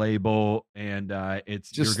on the No, label, and you're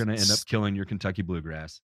just going to end up killing your Kentucky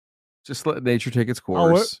bluegrass. just let nature take its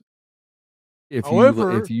However, course. If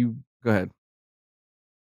however, you go ahead.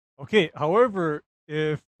 okay. However,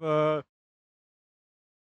 if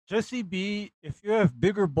Jesse B, if you have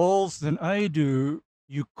bigger balls than I do,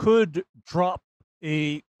 you could drop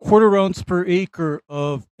a quarter ounce per acre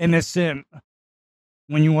of MSM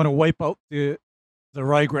when you want to wipe out the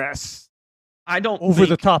ryegrass I don't over the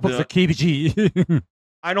think top of the KBG.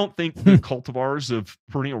 I don't think the cultivars of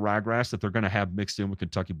perennial ryegrass that they're going to have mixed in with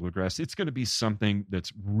Kentucky bluegrass, it's going to be something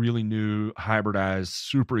that's really new, hybridized,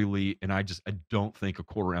 super elite, and I don't think a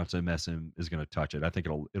quarter ounce MSM is going to touch it. I think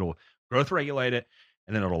it'll growth regulate it,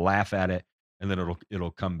 and then it'll laugh at it, and then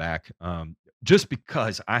it'll come back. Just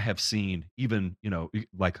because I have seen even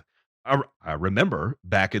like I remember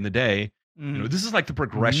back in the day, this is like the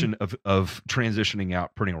progression of transitioning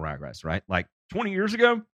out perennial ryegrass, right? Like 20 years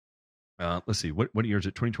ago. Let's see, what year is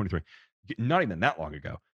it? 2023. Not even that long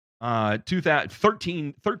ago.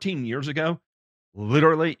 13 years ago,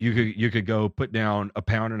 literally you could go put down 1.5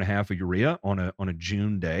 pounds of urea on a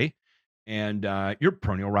June day, and your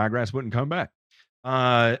perennial ryegrass wouldn't come back.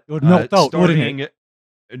 It would melt out, wouldn't it?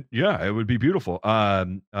 Yeah, it would be beautiful.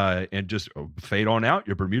 And just fade on out.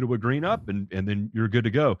 Your Bermuda would green up, and then you're good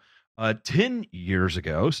to go. 10 years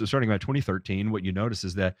ago, so starting about 2013, what you notice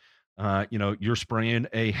is that you're spraying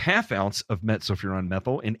a 1/2 ounce of metsulfuron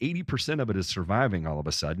methyl, and 80% of it is surviving all of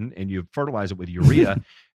a sudden, and you fertilize it with urea,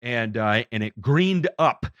 and it greened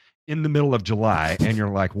up in the middle of July, and you're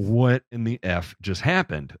like, what in the F just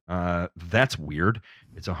happened? That's weird.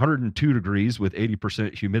 It's 102 degrees with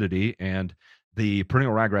 80% humidity, and the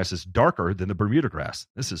perennial ryegrass is darker than the Bermuda grass.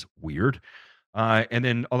 This is weird. And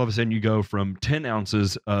then all of a sudden you go from 10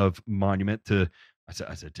 ounces of monument to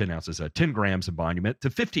I said 10 ounces, 10 grams of monument to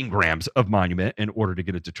 15 grams of monument in order to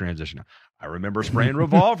get it to transition. I remember spraying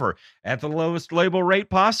Revolver at the lowest label rate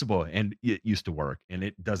possible, and it used to work, and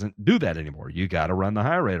it doesn't do that anymore. You got to run the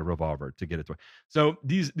high rate of Revolver to get it to work. So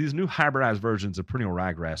these new hybridized versions of perennial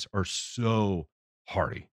ryegrass are so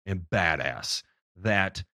hardy and badass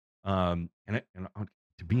that, to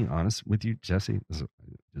be honest with you, Jesse, this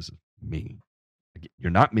is me.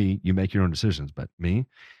 You're not me. You make your own decisions, but me,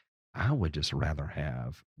 I would just rather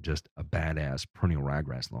have just a badass perennial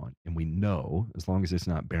ryegrass lawn. And we know as long as it's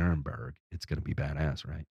not Barenberg, it's going to be badass,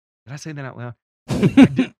 right? Did I say that out loud?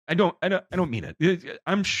 I don't mean it.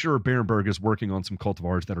 I'm sure Barenberg is working on some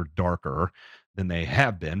cultivars that are darker than they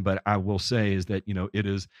have been, but I will say is that, it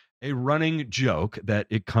is a running joke that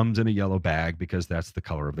it comes in a yellow bag because that's the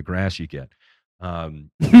color of the grass you get. But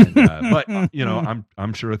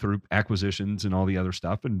I'm sure through acquisitions and all the other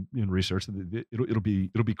stuff and research, it'll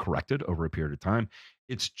be corrected over a period of time.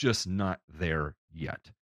 It's just not there yet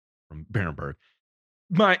from Barenberg.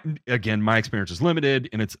 My experience is limited,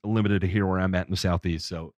 and it's limited to here where I'm at in the Southeast.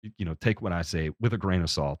 So, take what I say with a grain of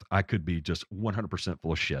salt. I could be just 100%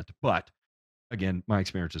 full of shit. But again, my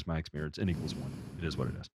experience is my experience. N equals 1. It is what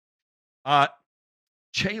it is.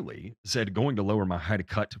 Chaley said, going to lower my height of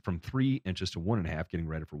cut from 3 inches to 1.5, getting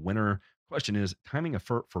ready for winter. Question is, timing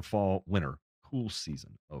for fall, winter, cool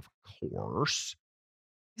season, of course.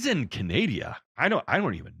 He's in Canada. I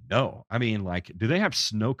don't even know. I mean, like, do they have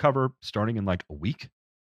snow cover starting in like a week?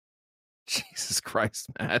 Jesus Christ,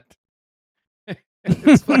 Matt.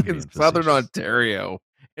 It's fucking Southern Ontario.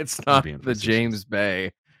 It's not the James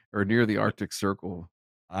Bay or near the Arctic Circle.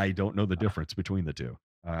 I don't know the difference between the two.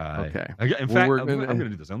 Okay. In fact, I'm going to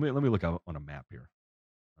do this. Let me look on a map here.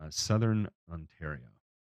 Southern Ontario.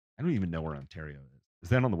 I don't even know where Ontario is. Is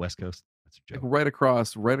that on the West Coast? That's a joke. Right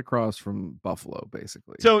across from Buffalo,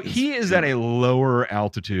 basically. So he is at a lower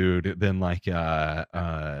altitude than like Jacob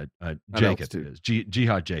is.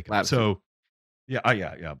 Jihad Jacob. Latitude. So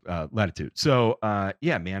yeah, latitude. So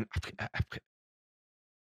yeah, man.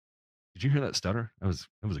 Did you hear that stutter? That was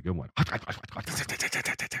a good one.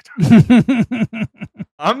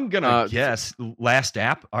 I'm gonna guess last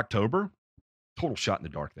app October. Total shot in the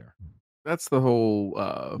dark there. That's the whole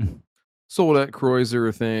sold at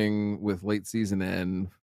Kreuzer thing with late season end.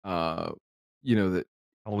 That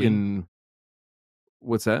Halloween.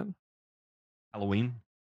 What's that? Halloween.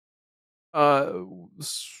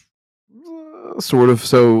 Sort of.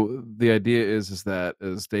 So the idea is that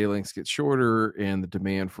as day lengths get shorter and the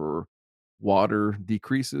demand for water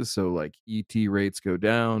decreases, so like ET rates go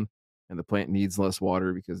down and the plant needs less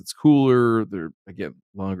water because it's cooler, they're again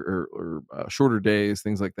longer or shorter days,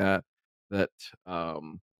 things like that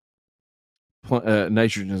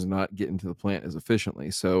nitrogen is not getting to the plant as efficiently.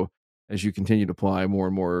 So as you continue to apply more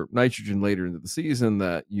and more nitrogen later into the season,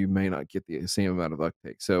 that you may not get the same amount of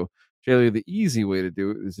uptake. So Shaylee, the easy way to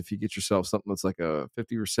do it is if you get yourself something that's like a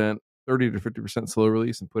 50%, 30 to 50% slow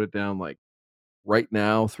release and put it down like right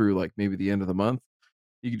now through like maybe the end of the month.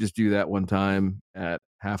 You could just do that one time at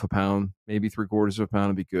half a pound, maybe 3/4 of a pound,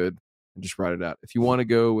 and be good, and just ride it out. If you want to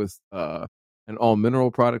go with an all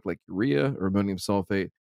mineral product like urea or ammonium sulfate,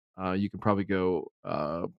 you can probably go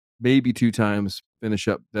maybe 2 times, finish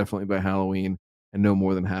up definitely by Halloween, and no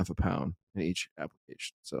more than half a pound in each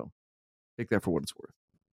application. So take that for what it's worth.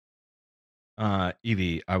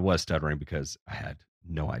 Evie, I was stuttering because I had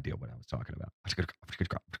no idea what I was talking about.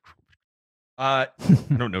 I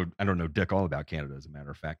don't know dick all about Canada, as a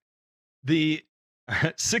matter of fact. The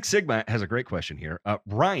Six Sigma has a great question here.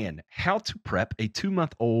 Ryan, how to prep a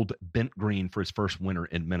 2-month-old bent green for his first winter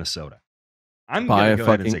in Minnesota? I'm going to go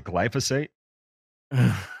ahead and say glyphosate.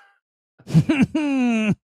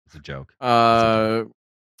 It's a joke.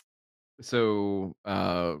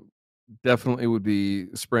 Definitely would be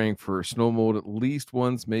spraying for snow mold at least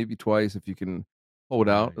once, maybe twice if you can hold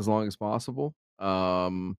out as long as possible.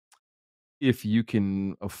 If you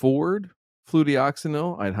can afford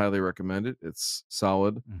fludeoxonil, I'd highly recommend it. It's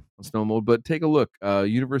solid on snow mold. But take a look.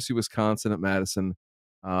 University of Wisconsin at Madison.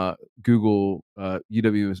 Google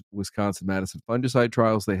UW Wisconsin Madison fungicide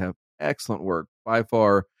trials. They have excellent work. By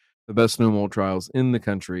far the best snow mold trials in the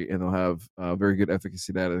country, and they'll have very good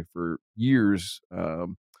efficacy data for years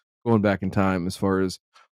going back in time as far as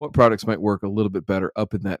what products might work a little bit better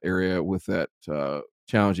up in that area with that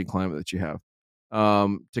challenging climate that you have.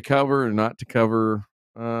 To cover or not to cover,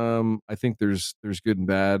 I think there's good and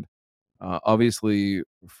bad. Obviously,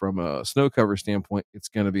 from a snow cover standpoint, it's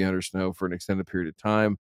going to be under snow for an extended period of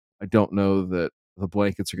time. I don't know that the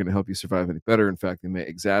blankets are going to help you survive any better. In fact, they may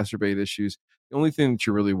exacerbate issues. The only thing that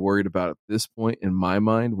you're really worried about at this point, in my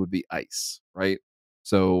mind, would be ice, right?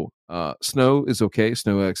 So snow is okay.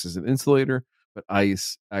 Snow acts as an insulator, but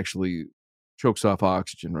ice actually chokes off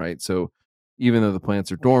oxygen, right? So even though the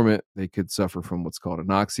plants are dormant, they could suffer from what's called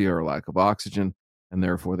anoxia or lack of oxygen, and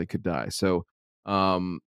therefore they could die. So,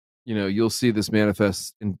 you'll see this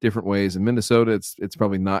manifest in different ways. In Minnesota, it's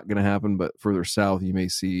probably not going to happen, but further south, you may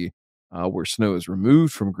see where snow is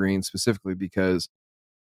removed from green, specifically because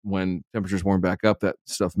when temperatures warm back up, that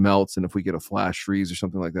stuff melts, and if we get a flash freeze or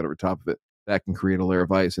something like that over top of it, that can create a layer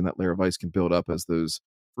of ice, and that layer of ice can build up as those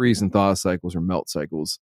freeze and thaw cycles or melt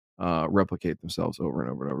cycles replicate themselves over and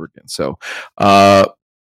over and over again. So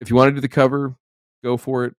if you want to do the cover, go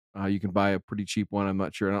for it. You can buy a pretty cheap one. I'm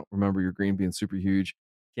not sure. I don't remember your green being super huge.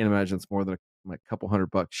 Can't imagine it's more than a couple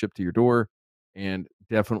 $100 shipped to your door. And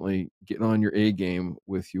definitely getting on your A game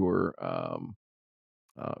with your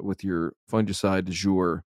fungicide du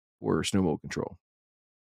jour for snow mold control.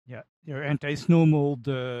 Yeah, your anti-snow mold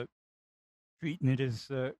treatment is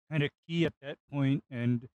kind of key at that point.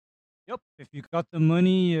 And yep, if you got the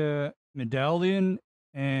money, medallion.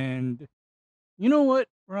 And you know what,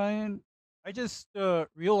 Ryan? I just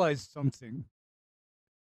realized something.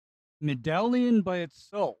 Medallion by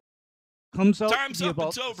itself comes out to be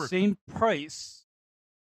about the same price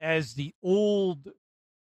as the old,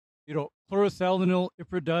 chlorothalonil,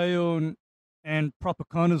 iprodione, and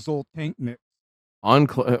propiconazole tank mix.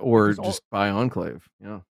 Just buy Enclave.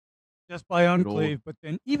 Yeah. Just buy Enclave. But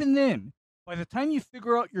then, even then, by the time you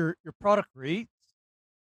figure out your product rates,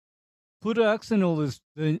 fludeoxonil is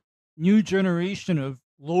the new generation of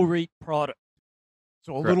low rate product.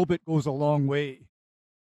 So a little bit goes a long way.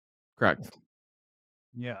 Correct.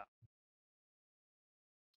 Yeah.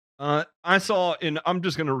 I saw, and I'm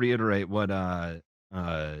just going to reiterate what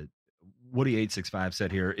Woody865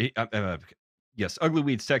 said here. Yes, Ugly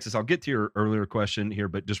Weeds, Texas. I'll get to your earlier question here,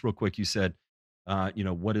 but just real quick, you said,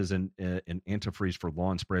 what is an antifreeze for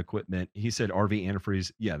lawn spray equipment? He said RV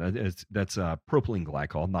antifreeze. Yeah, that's propylene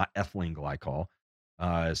glycol, not ethylene glycol.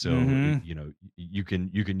 You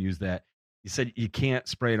can use that. You said you can't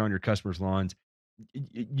spray it on your customers' lawns.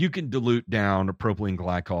 You can dilute down a propylene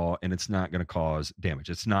glycol, and it's not going to cause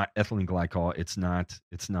damage. It's not ethylene glycol. It's not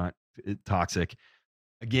toxic.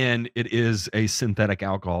 Again, it is a synthetic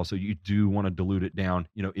alcohol, so you do want to dilute it down.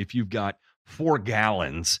 If you've got 4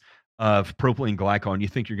 gallons of propylene glycol and you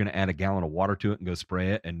think you're going to add a gallon of water to it and go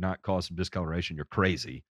spray it and not cause some discoloration, you're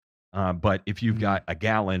crazy. But if you've got a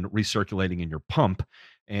gallon recirculating in your pump,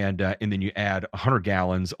 and then you add 100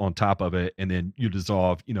 gallons on top of it, and then you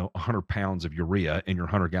dissolve 100 pounds of urea in your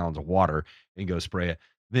 100 gallons of water and go spray it,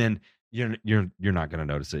 then you're not going to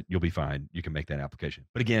notice it. You'll be fine. You can make that application.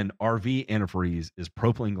 But again, RV antifreeze is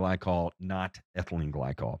propylene glycol, not ethylene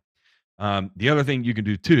glycol. The other thing you can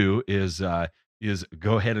do too is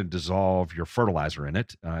go ahead and dissolve your fertilizer in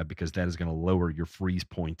it, because that is going to lower your freeze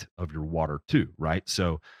point of your water too, right?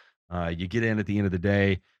 So you get in at the end of the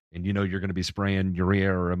day, and you know you're going to be spraying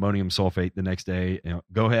urea or ammonium sulfate the next day,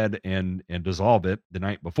 go ahead and dissolve it the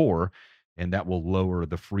night before, and that will lower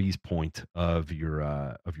the freeze point of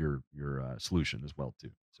your solution as well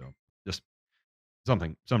too. So just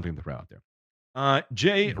something to throw out there.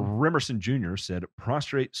 Jay Mhm. Rimerson Jr. said,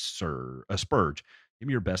 prostrate spurge. Give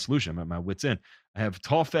me your best solution. I'm at my wit's end. I have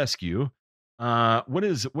tall fescue. What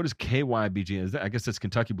is KYBG? I guess that's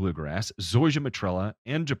Kentucky bluegrass, Zoysia matrella,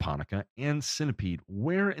 and japonica, and centipede.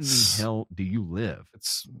 Where in the hell do you live?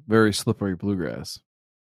 It's very slippery bluegrass.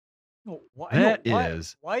 No, why? That No,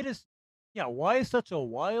 is. why does? Yeah, why is such a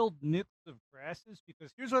wild mix of grasses?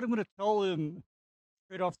 Because here's what I'm going to tell him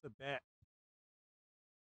straight off the bat.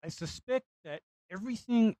 I suspect that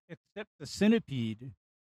everything except the centipede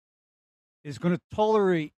is going to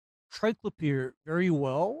tolerate triclopyr very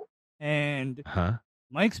well. And Huh?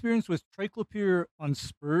 my experience with triclopyr on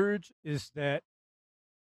spurge is that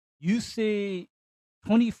you say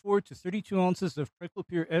 24 to 32 ounces of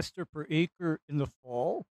triclopyr ester per acre in the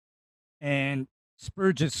fall, and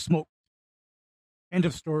spurge is smoked. End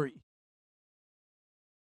of story.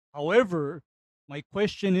 However, my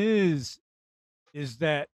question is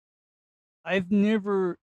that I've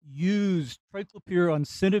never used triclopyr on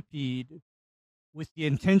centipede with the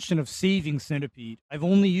intention of saving centipede. I've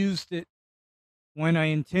only used it when I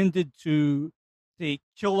intended to, say,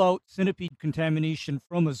 kill out centipede contamination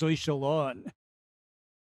from a zoysia lawn.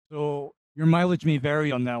 So your mileage may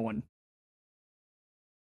vary on that one.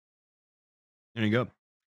 There you go.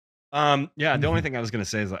 Yeah, the only thing I was going to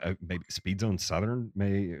say is maybe Speed Zone Southern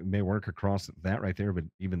may work across that right there, but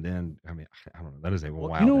even then, I mean, I don't know. That is a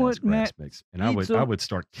wild you know ass what, grass Matt? mix, and I would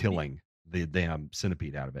start killing the damn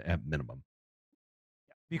centipede out of it at minimum.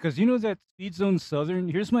 Because you know that Speed Zone Southern.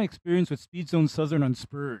 Here's my experience with Speed Zone Southern on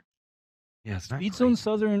spurge. Yeah, it's not Speed great. Zone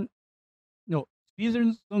Southern. No,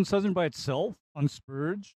 Speed Zone Southern by itself on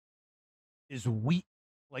spurge is weak.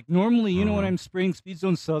 Like normally, you know, when I'm spraying Speed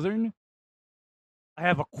Zone Southern, I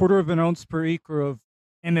have a quarter of an ounce per acre of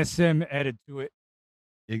MSM added to it.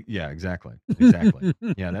 Yeah, exactly.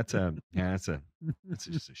 Yeah, that's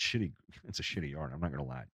just a shitty yard. I'm not gonna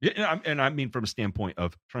lie. Yeah, and I mean from a standpoint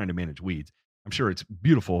of trying to manage weeds, I'm sure it's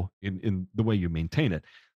beautiful in the way you maintain it.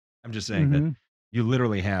 I'm just saying that you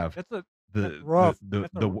literally have that's rough.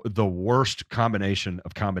 the worst combination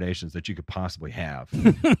of combinations that you could possibly have,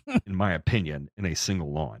 in my opinion, in a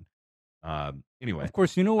single lawn. Anyway, of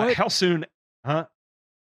course, you know what? How soon? Huh?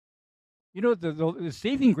 You know, the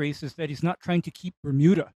saving grace is that he's not trying to keep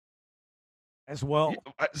Bermuda as well.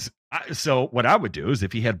 So what I would do is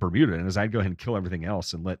if he had Bermuda in, is I'd go ahead and kill everything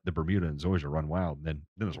else and let the Bermuda and Zoysia run wild. And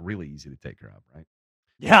then it's really easy to take care of, right?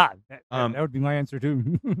 Yeah, that would be my answer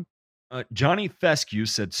too. Johnny Fescue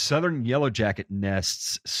said southern yellow jacket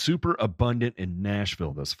nests super abundant in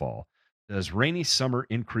Nashville this fall. Does rainy summer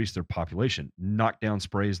increase their population? Knockdown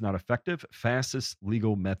sprays not effective. Fastest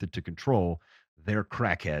legal method to control. They're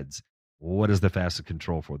crackheads. What is the fastest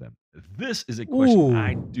control for them? This is a question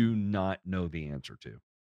I do not know the answer to.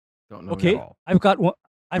 Don't know okay, at all. I've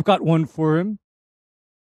got one for him.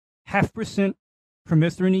 0.5%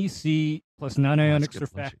 permethrin EC plus non-ionic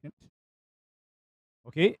surfactant.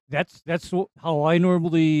 Okay, that's how I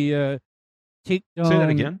normally take down. Say that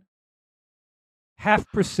again.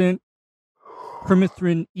 0.5%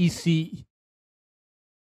 permethrin EC.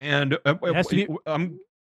 And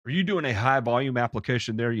are you doing a high volume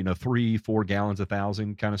application there? 3-4 gallons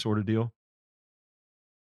 1,000 kind of sort of deal?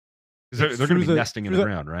 Because they're going to be nesting in the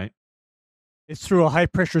ground, right? It's through a high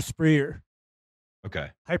pressure sprayer. Okay.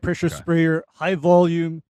 High pressure sprayer, high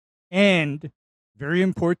volume, and very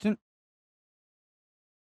important,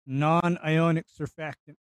 non-ionic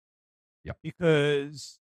surfactant. Yep.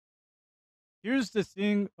 Because here's the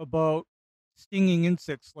thing about stinging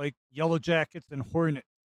insects like yellow jackets and hornet.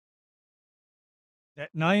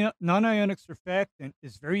 That non-ionic surfactant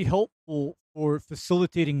is very helpful for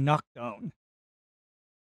facilitating knockdown.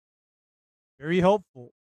 Very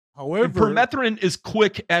helpful. However, and permethrin is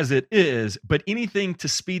quick as it is, but anything to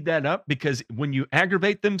speed that up, because when you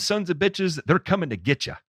aggravate them sons of bitches, they're coming to get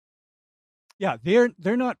you. Yeah, they're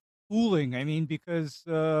not fooling. I mean, because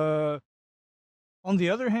on the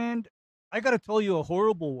other hand, I got to tell you a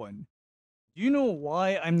horrible one. Do you know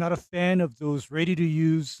why I'm not a fan of those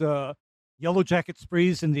ready-to-use yellow jacket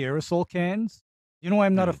sprays in the aerosol cans? You know why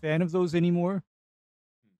I'm not a fan of those anymore?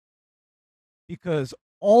 Because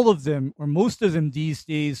all of them, or most of them these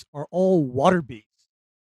days, are all water-based.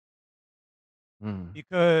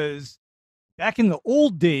 Because back in the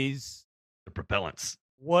old days, the propellants.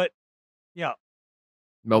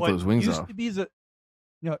 Melt those wings off.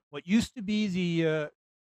 What used to be the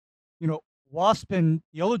wasp and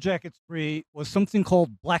yellow jacket spray was something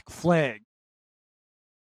called Black Flag.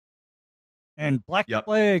 And Black Yep.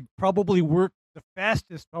 Flag probably worked the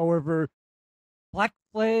fastest. However, Black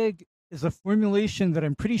Flag is a formulation that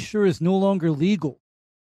I'm pretty sure is no longer legal.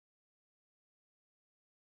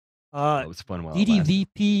 It was fun while it lasted.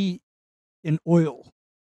 DDVP in oil.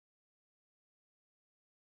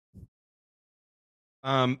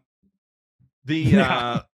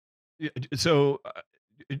 So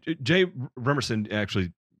Jay Remerson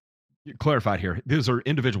actually clarified here. Those are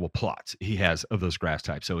individual plots he has of those grass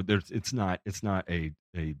types. So it's not a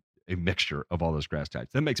mixture of all those grass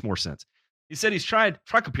types. That makes more sense. He said he's tried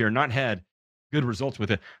Triclopyr, not had good results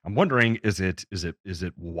with it. I'm wondering, is it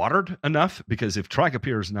watered enough? Because if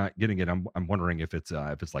Triclopyr is not getting it, I'm wondering if it's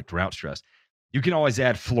like drought stress. You can always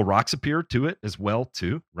add fluroxapyr to it as well,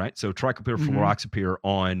 too, right? So Triclopyr, fluroxapyr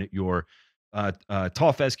on your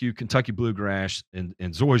tall fescue, Kentucky bluegrass, and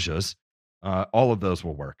zoysias. All of those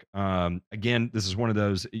will work. Again, this is one of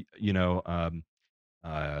those, what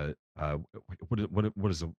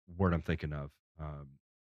is the word I'm thinking of?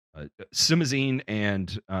 Simazine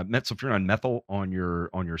and methylphenone methyl on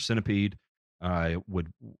your centipede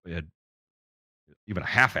would even a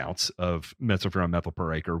half ounce of methylphenone methyl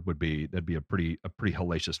per acre that'd be a pretty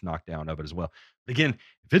hellacious knockdown of it as well. But again,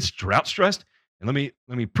 if it's drought stressed, and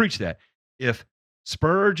let me preach that, if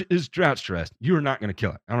spurge is drought stressed, you are not going to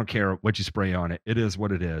kill it. I don't care what you spray on it. It is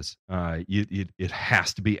what it is. It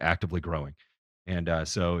has to be actively growing. And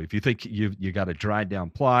so if you think you got a dried down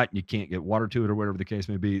plot, you can't get water to it or whatever the case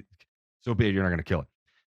may be, so be it, you're not going to kill it.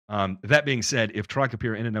 That being said, if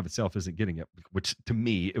Triclopyr in and of itself isn't getting it, which to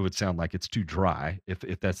me, it would sound like it's too dry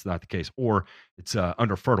if that's not the case, or it's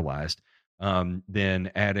under fertilized,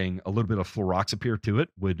 then adding a little bit of fluroxapyr to it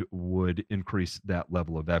would increase that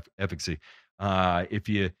level of efficacy.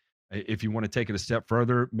 If you want to take it a step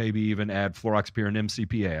further, maybe even add fluroxapyr and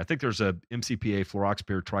MCPA. I think there's a MCPA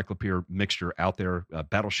fluroxapyr Triclopyr mixture out there,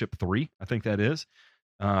 Battleship 3, I think that is,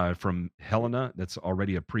 from Helena. That's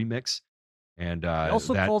already a premix. And I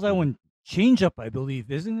also call that one change up, I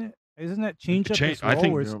believe, isn't it? Isn't that change up as well? I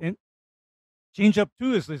think change up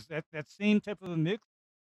too is that same type of a mix.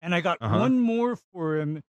 And I got one more for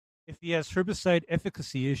him if he has herbicide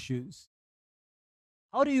efficacy issues.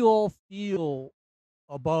 How do you all feel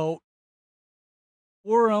about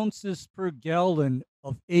 4 ounces per gallon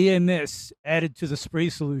of AMS added to the spray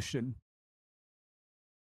solution?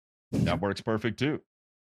 That works perfect too.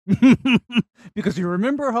 Because you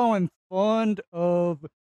remember how I'm fond of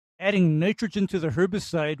adding nitrogen to the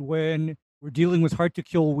herbicide when we're dealing with hard to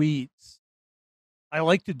kill weeds. I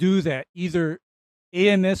like to do that, either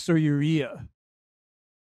AMS or urea.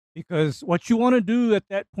 Because what you want to do at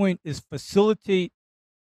that point is facilitate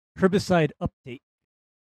herbicide uptake.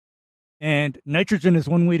 And nitrogen is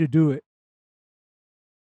one way to do it.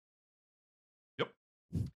 Yep.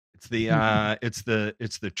 It's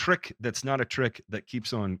the trick that's not a trick that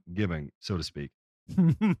keeps on giving, so to speak. I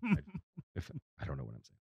don't know what I'm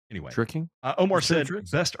saying. Anyway, tricking. Omar said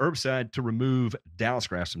best herbicide to remove Dallas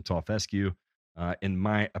grass from tall fescue. In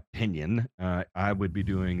my opinion, I would be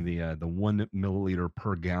doing the 1 milliliter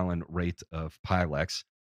per gallon rate of Pylex.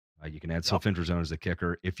 You can add sulfentrazone as a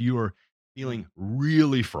kicker. If you are feeling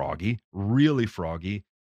really froggy,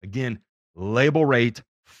 again, label rate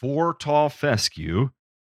 4 tall fescue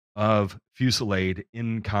of Fusilade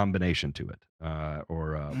in combination to it,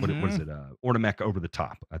 what is it? Ornamec over the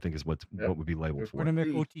top, I think is what would be labeled for.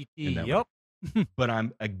 Ornamec OTT. Yep. But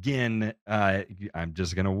I'm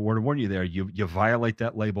just going to warn you there. You violate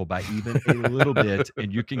that label by even a little bit,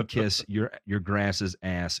 and you can kiss your grass's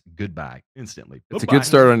ass goodbye instantly. It's a good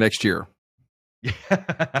start on next year.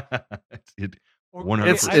 Yeah,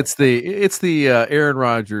 it's the Aaron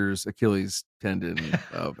Rodgers Achilles tendon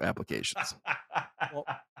of applications. Well,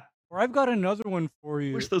 or I've got another one for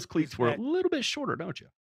you. Wish those cleats were a little bit shorter, don't you?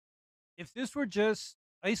 If this were just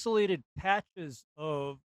isolated patches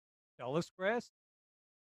of Dallas grass,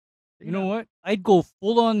 you know what? I'd go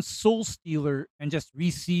full on Soul Stealer and just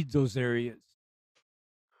reseed those areas.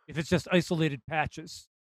 If it's just isolated patches.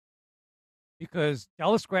 Because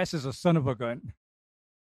Dallas grass is a son of a gun.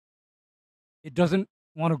 It doesn't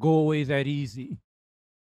want to go away that easy.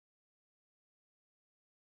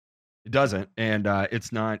 It doesn't, and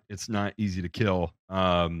it's not easy to kill.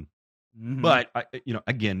 But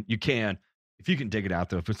again, you can, if you can dig it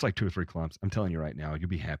out though. If it's like 2 or 3 clumps, I'm telling you right now, you'll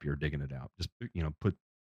be happier digging it out. Just put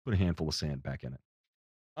a handful of sand back in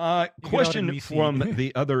it. Question from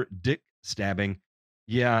the other dick stabbing.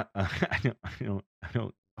 Yeah, I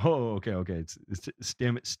don't. Oh, okay. It's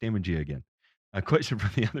Stamage again. A question from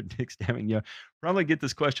the other dick stabbing. Yeah, probably get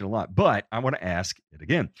this question a lot, but I want to ask it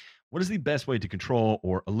again. What is the best way to control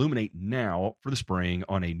or illuminate now for the spring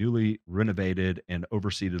on a newly renovated and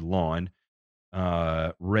overseeded lawn?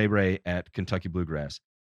 Ray Ray at Kentucky Bluegrass.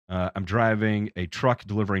 I'm driving a truck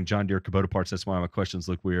delivering John Deere Kubota parts. That's why my questions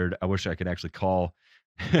look weird. I wish I could actually call.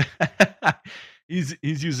 he's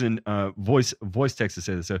using voice text to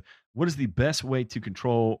say this. So, what is the best way to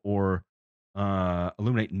control or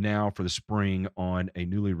illuminate now for the spring on a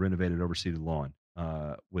newly renovated overseeded lawn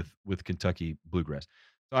with Kentucky Bluegrass?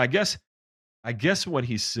 So, I guess what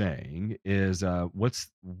he's saying is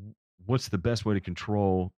what's the best way to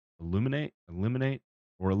control, eliminate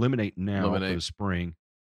or eliminate now for the Eliminate. spring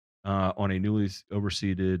on a newly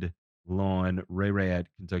overseeded lawn. Ray Ray at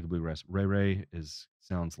Kentucky Bluegrass. Ray Ray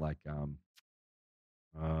sounds like I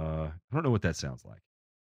don't know what that sounds like.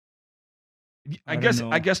 I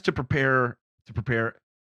guess to prepare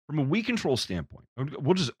from a weed control standpoint.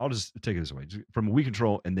 I'll just take it this way, from a weed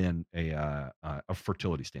control and then a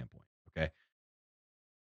fertility standpoint. Okay.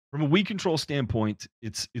 From a weed control standpoint,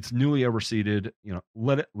 it's newly overseeded.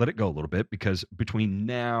 Let it go a little bit, because between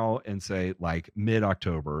now and say like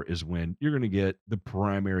mid-October is when you're going to get the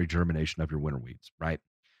primary germination of your winter weeds, right?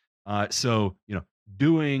 So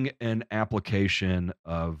doing an application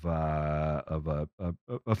of a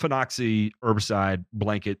phenoxy herbicide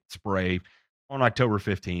blanket spray on October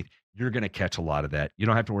 15th, you're going to catch a lot of that. You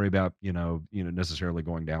don't have to worry about necessarily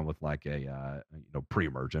going down with like a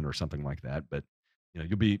pre-emergent or something like that, but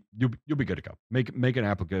you'll be good to go. Make an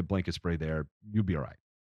applicator blanket spray there. You'll be all right.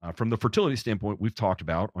 From the fertility standpoint, we've talked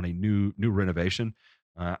about on a new renovation.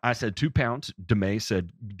 I said 2 pounds. DeMay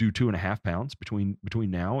said do 2.5 pounds between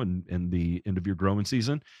now and the end of your growing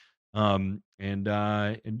season. And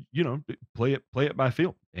play it by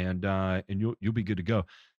feel, and you'll be good to go.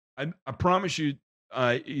 I promise you,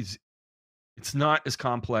 it's not as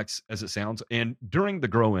complex as it sounds. And during the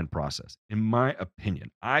grow-in process, in my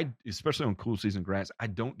opinion, especially on cool season grass, I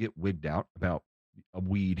don't get wigged out about a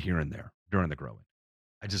weed here and there during the grow-in.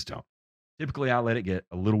 I just don't. Typically, I let it get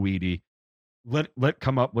a little weedy. Let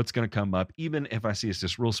come up what's going to come up. Even if I see it's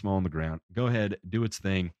just real small on the ground, go ahead, do its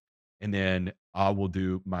thing. And then I will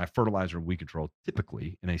do my fertilizer and weed control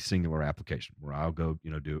typically in a singular application, where I'll go,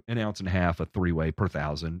 do 1.5 ounces, a 3-way per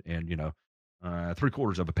 1,000, and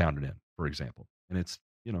 3/4 of a pound it in, for example. And it's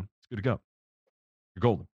good to go. You're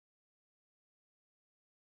golden.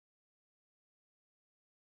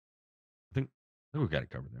 I think we got it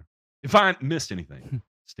covered there. If I missed anything,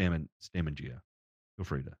 Stammen Gio, feel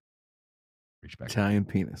free to reach back. Italian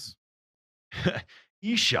penis.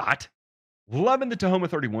 E-Shot. Loving the Tahoma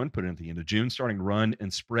 31, put it at the end of June, starting to run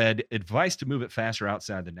and spread. Advice to move it faster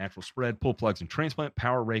outside the natural spread. Pull plugs and transplant.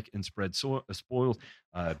 Power rake and spread spoils.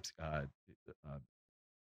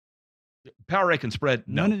 Power rake and spread.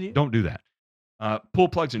 No, don't do that. Pull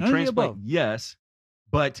plugs and transplant. Yes,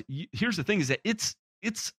 but here's the thing: is that it's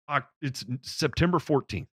September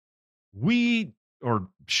 14th. We are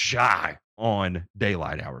shy on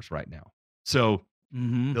daylight hours right now, so.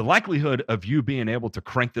 Mm-hmm. The likelihood of you being able to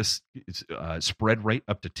crank this spread rate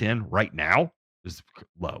up to 10 right now is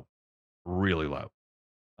low, really low.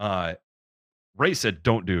 Ray said,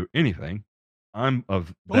 "Don't do anything." I'm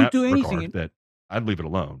of that regard that I'd leave it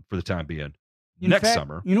alone for the time being. Next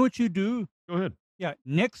summer, you know what you do? Go ahead. Yeah,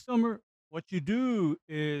 next summer, what you do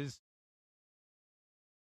is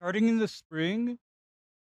starting in the spring.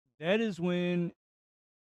 That is when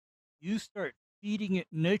you start feeding it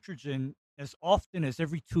nitrogen. As often as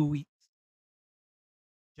every 2 weeks.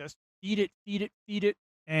 Just feed it,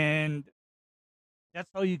 and that's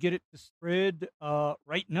how you get it to spread.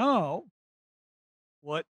 Right now,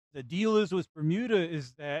 what the deal is with Bermuda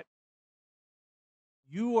is that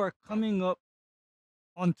you are coming up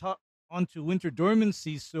onto winter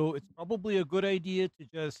dormancy, so it's probably a good idea to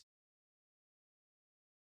just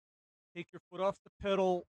take your foot off the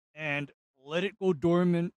pedal and let it go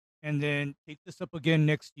dormant, and then take this up again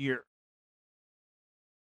next year.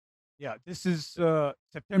 Yeah, this is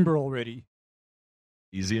September already.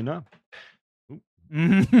 Easy enough.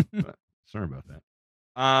 Sorry about that.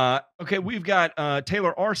 Okay, we've got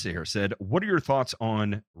Taylor Arce here said, what are your thoughts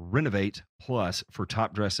on Renovate Plus for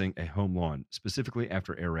top dressing a home lawn, specifically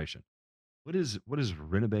after aeration? What is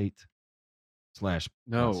Renovate /plus?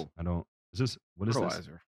 No. I don't. What is this?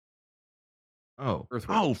 Oh,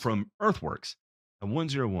 Earthworks. From Earthworks, a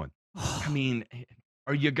 101. I mean,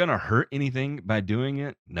 are you going to hurt anything by doing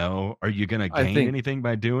it? No. Are you going to gain anything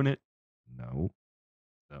by doing it? No.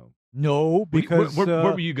 No, because... What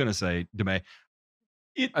were you going to say, DeMay?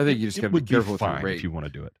 I think you just got to be careful with your rate. If you want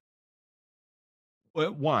to do it.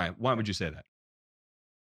 Why? Why would you say that?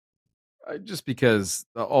 Just because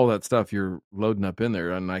all that stuff you're loading up in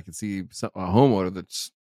there, and I can see a homeowner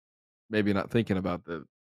that's maybe not thinking about the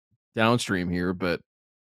downstream here, but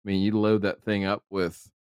I mean, you load that thing up with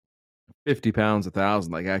 50 pounds,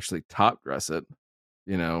 1,000, like actually top dress it,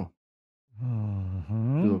 you know, be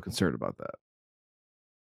a little concerned about that.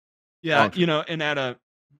 Yeah, Long term. and at a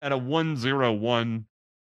 101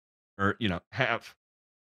 or half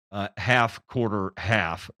quarter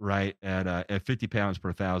half, right, at 50 pounds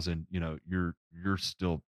per thousand, you're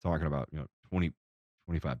still talking about 20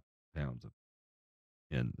 25 pounds of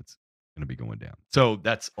in that's going to be going down. So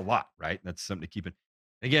that's a lot, right? That's something to keep in.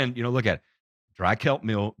 Again, look at it. Dry kelp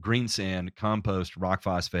meal, green sand, compost, rock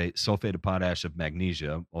phosphate, sulfate of potash of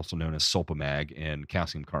magnesia, also known as sulpamag, and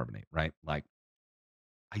calcium carbonate, right? Like,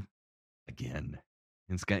 I again,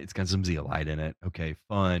 it's got some zeolite in it. Okay,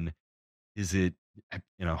 fun. Is it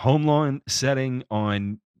in a home lawn setting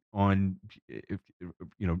on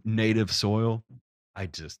native soil?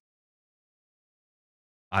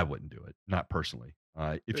 I wouldn't do it, not personally.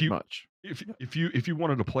 If Bit you much. if you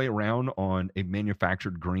wanted to play around on a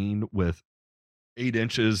manufactured green with 8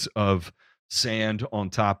 inches of sand on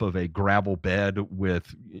top of a gravel bed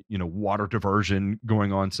with water diversion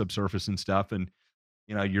going on subsurface and stuff, and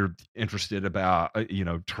you're interested about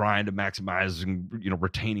trying to maximize and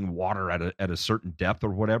retaining water at a certain depth or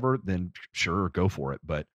whatever, then sure, go for it.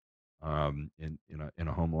 But in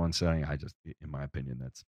a home lawn setting, in my opinion,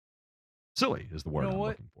 that's silly is the You word know I'm what?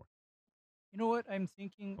 looking for. You know what I'm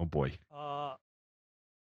thinking? Oh boy, Uh,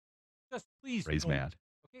 just please Ray's don't. mad.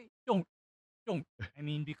 Okay, don't. I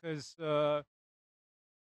mean, because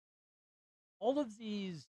all of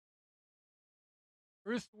these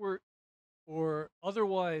earthwork or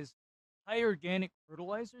otherwise high organic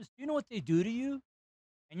fertilizers, do you know what they do to you?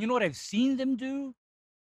 And you know what I've seen them do?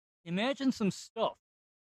 Imagine some stuff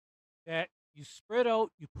that you spread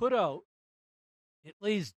out, you put out, it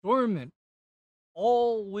lays dormant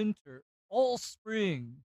all winter, all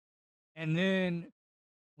spring, and then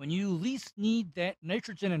when you least need that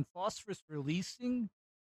nitrogen and phosphorus releasing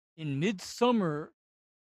in midsummer,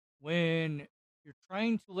 when you're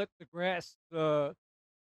trying to let the grass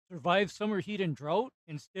survive summer heat and drought,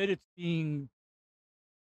 instead it's being,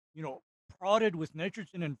 you know, prodded with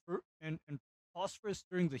nitrogen and phosphorus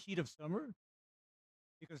during the heat of summer,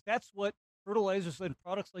 because that's what fertilizers and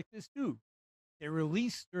products like this do. They're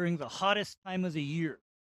released during the hottest time of the year,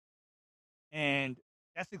 and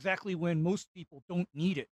that's exactly when most people don't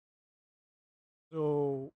need it.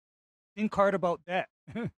 So think hard about that.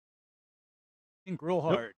 Think real Yep.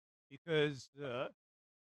 hard, because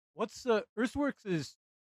what's Earthworks is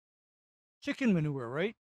chicken manure,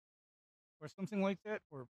 right, or something like that,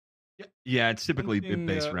 or Yeah, it's typically something.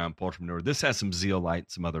 based around poultry manure. This has some zeolite,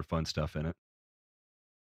 some other fun stuff in it.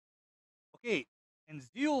 Okay, and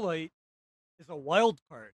zeolite is a wild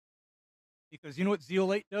card, because you know what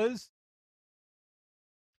zeolite does?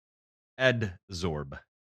 Adsorb.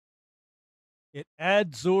 It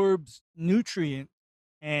adsorbs nutrient,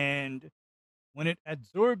 and when it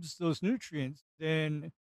absorbs those nutrients,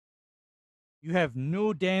 then you have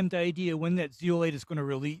no damned idea when that zeolite is going to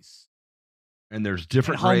release And there's and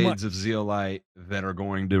different how much. grades of zeolite that are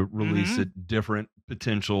going to release Mm-hmm. at different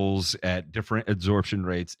potentials, at different absorption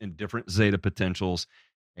rates, and different zeta potentials.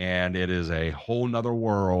 And it is a whole nother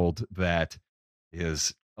world that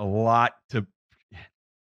is a lot to,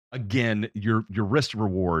 again, your risk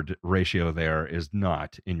reward ratio there is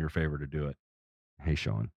not in your favor to do it. Hey,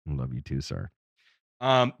 Sean, I love you too, sir.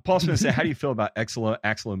 Paul's going to say, how do you feel about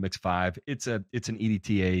Axelo Mix 5? It's an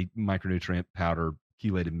EDTA micronutrient powder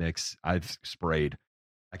chelated mix. I've sprayed,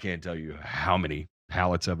 I can't tell you how many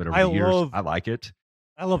pallets of it over I the years. love I like it.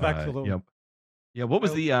 I love Axolo. Yep. Yeah. What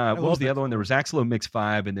was the I what was love the other one? There Axolo. was Axelo Mix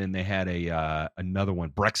 5, and then they had a another one,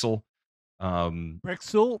 Brexel.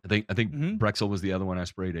 Brexil. I think Mm-hmm. Brexel was the other one I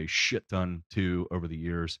sprayed a shit ton to over the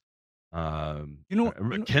years. You know, you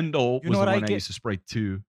know, Kendall you was know the what I one I get. used to spray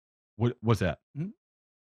to. What's that? Mhm.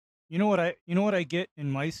 You know what I get in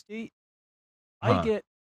my state. I Huh? get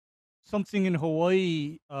something in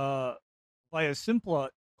Hawaii via Simplot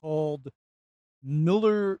called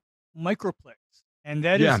Miller Microplex, and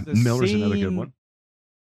that Yeah, is the Miller's another good same. one.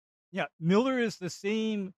 Yeah, Miller is the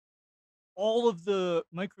same. All of the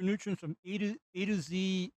micronutrients from A to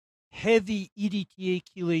Z, heavy EDTA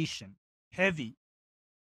chelation, heavy,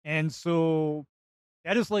 and so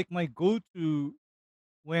that is like my go-to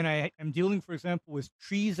when I am dealing, for example, with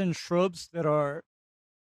trees and shrubs that are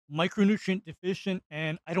micronutrient deficient,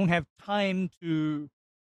 and I don't have time to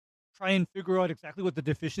try and figure out exactly what the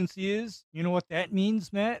deficiency is. You know what that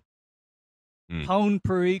means, Matt? Hmm. Pound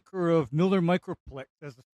per acre of Miller Microplex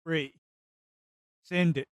as a spray.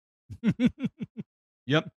 Send it.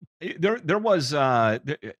 Yep. There was,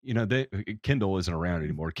 Kindle isn't around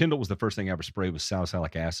anymore. Kindle was the first thing I ever sprayed with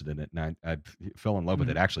salicylic acid in it, and I fell in love with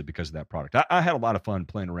it actually because of that product. I had a lot of fun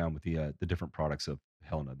playing around with the different products of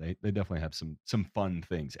Helena. They definitely have some fun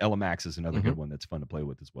things. Elemax is another good one that's fun to play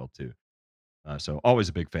with as well too. So always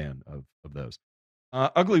a big fan of those.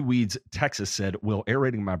 Ugly Weeds Texas said, "Will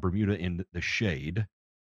aerating my Bermuda in the shade?"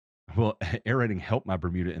 Well, aerating help my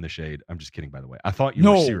Bermuda in the shade. I'm just kidding, by the way. I thought you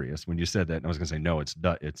were No. serious when you said that, and I was going to say no. It's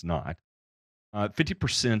not.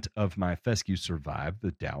 50% of my fescue survived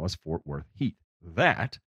the Dallas-Fort Worth heat.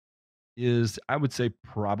 That is, I would say,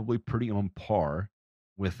 probably pretty on par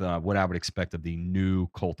with what I would expect of the new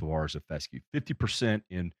cultivars of fescue. 50%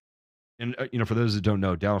 for those that don't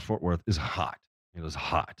know, Dallas-Fort Worth is hot. It is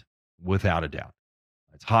hot, without a doubt.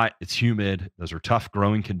 It's hot. It's humid. Those are tough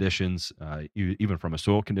growing conditions, even from a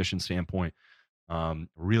soil condition standpoint.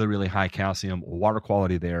 Really, really high calcium. Water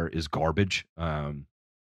quality there is garbage. And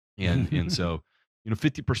so,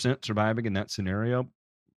 50% surviving in that scenario,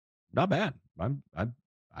 not bad.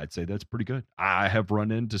 I'd say that's pretty good. I have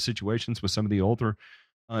run into situations with some of the older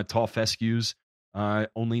tall fescues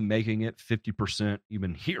only making it 50%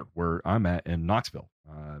 even here where I'm at in Knoxville,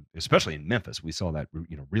 especially in Memphis. We saw that,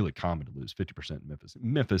 really common to lose 50% in Memphis.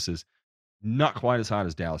 Memphis is not quite as hot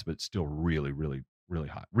as Dallas, but it's still really, really, really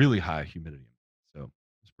hot, really high humidity. So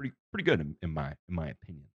it's pretty good in my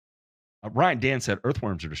opinion. Ryan Dan said,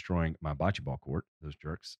 "Earthworms are destroying my bocce ball court. Those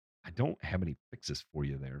jerks." I don't have any fixes for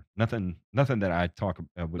you there. Nothing that I talk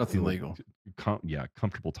would Nothing feel legal.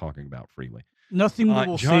 comfortable talking about freely. Nothing we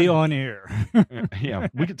will John- say on air. Yeah,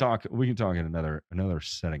 we can talk in another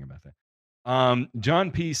setting about that.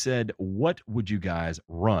 John P said, "What would you guys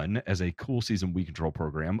run as a cool season weed control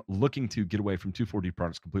program? Looking to get away from 2,4-D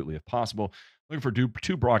products completely if possible. Looking for two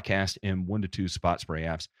broadcast and 1 to 2 spot spray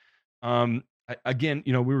apps." Again,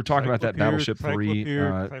 we were talking about that Battleship 3.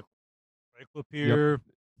 Triclopyr.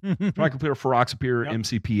 Triclopyr, Feroxapyr, Yep.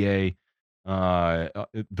 MCPA,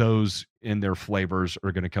 those in their flavors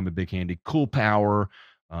are going to come in big handy. Cool Power,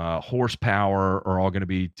 Horsepower are all going to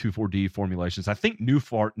be 2,4-D formulations. I think New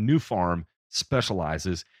Farm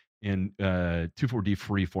specializes in 2,4-D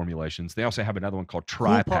free formulations. They also have another one called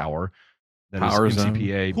Tri Power. That Power is Zone.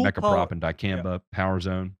 MCPA, Cool Mecaprop, Power. and Dicamba. Power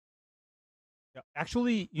Zone. Yeah.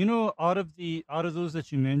 Actually, out of those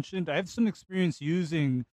that you mentioned, I have some experience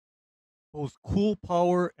using both Cool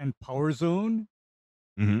Power and Power Zone,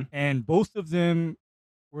 and both of them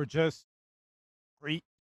were just great.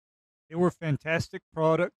 They were fantastic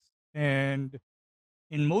products, and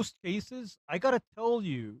in most cases, I gotta tell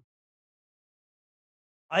you,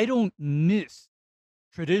 I don't miss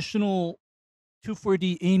traditional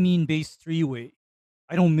 2,4-D amine based 3-way.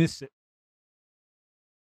 I don't miss it.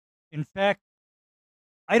 In fact,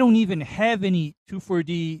 I don't even have any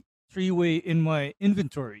 2,4-D 3-way in my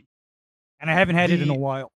inventory, and I haven't had it in a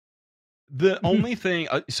while. The only thing,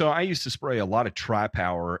 so I used to spray a lot of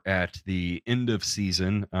Tri-Power at the end of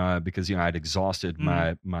season because I'd exhausted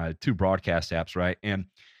my 2 broadcast apps, right? And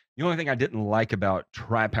the only thing I didn't like about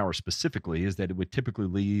Tri-Power specifically is that it would typically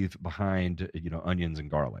leave behind, onions and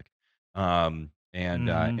garlic, and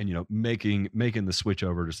making the switch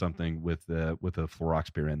over to something with a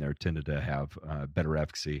Feroxapyr in there tended to have better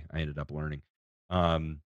efficacy. I ended up learning.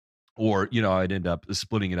 Or, I'd end up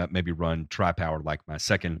splitting it up, maybe run Tri-Power like my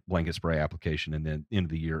second blanket spray application, and then end of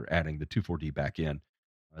the year adding the 2,4-D back in,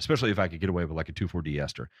 especially if I could get away with like a 2,4-D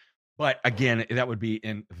ester. But again, that would be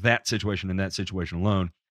in that situation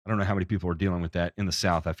alone. I don't know how many people are dealing with that in the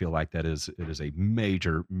South. I feel like it is a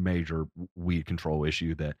major, major weed control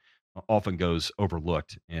issue that often goes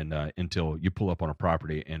overlooked and until you pull up on a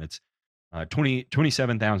property and it's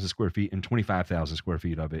 27,000 square feet and 25,000 square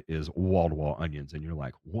feet of it is wall-to-wall onions. And you're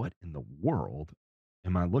like, what in the world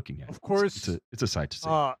am I looking at? Of course. It's a sight to see.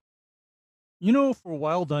 For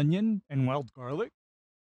wild onion and wild garlic,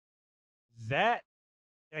 that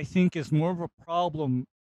I think is more of a problem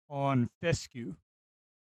on fescue,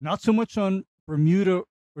 not so much on Bermuda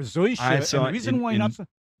or Zoysia. I saw and the reason why not so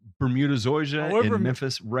Bermuda Zoysia However, in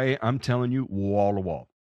Memphis, Ray, I'm telling you, wall-to-wall.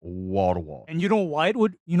 Wall-to-wall. And you know why it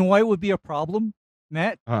would be a problem,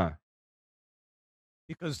 Matt?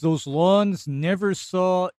 Because those lawns never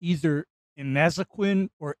saw either imazaquin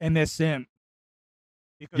or MSM.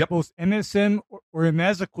 Because both MSM or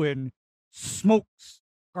imazaquin smokes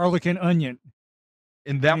garlic and onion.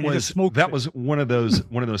 And that was one of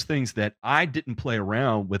those things that I didn't play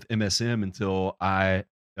around with MSM until I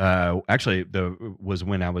was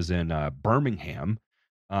when I was in Birmingham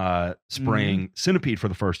spraying Centipede for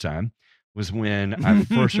the first time. Was when I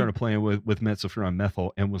first started playing with metsulfuron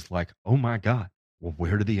methyl and was like, oh my God, well,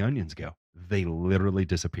 where did the onions go? They literally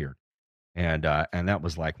disappeared. And that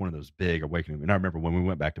was like one of those big awakening. And I remember when we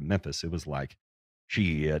went back to Memphis, it was like,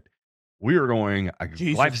 shit, we are going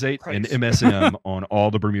Jesus glyphosate and Christ. MSM on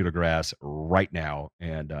all the Bermuda grass right now,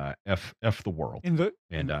 and f the world. in the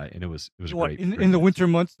And it was what, great. in the winter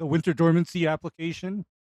months, the winter dormancy application.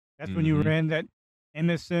 That's when you Mhm. ran that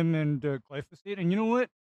MSM and glyphosate. And you know what?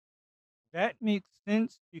 That makes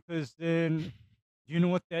sense because then, you know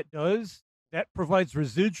what that does? That provides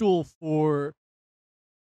residual for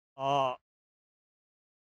uh,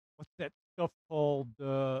 what's that stuff called?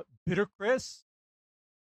 Bittercress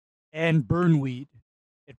and burnweed.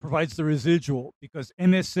 It provides the residual because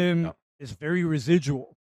MSM Yep. is very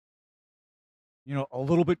residual. You know, a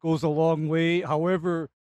little bit goes a long way. However,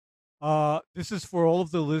 this is for all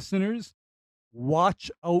of the listeners.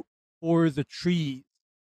 Watch out for the trees.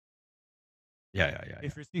 Yeah.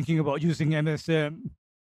 If you're thinking about using MSM,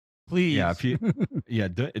 please. Yeah, if you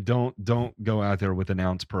don't go out there with an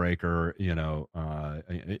ounce per acre.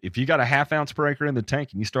 If you got a half ounce per acre in the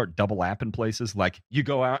tank and you start double lapping places, like you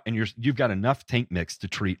go out and you've got enough tank mix to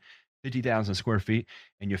treat 50,000 square feet,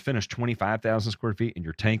 and you finish 25,000 square feet and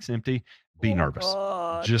your tank's empty, be nervous.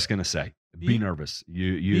 God. Just gonna say, be nervous.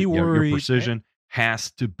 Your worried. precision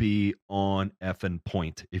has to be on effing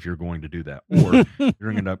point if you're going to do that, or you're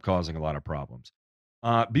going to end up causing a lot of problems.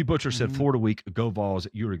 B Butcher said Mhm. Florida week, go Vols.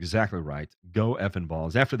 You're exactly right. Go effing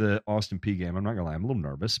Vols. After the Austin P game, I'm not gonna lie, I'm a little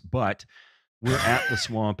nervous, but we're at the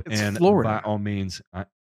Swamp, It's and Florida. by all means, They're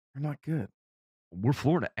not good. we're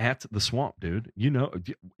Florida at the Swamp, dude. You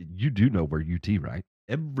do know we're UT, right?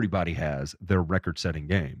 Everybody has their record-setting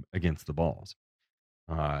game against the Vols.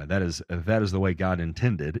 That is the way God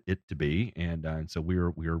intended it to be, and so we're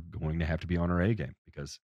going to have to be on our A game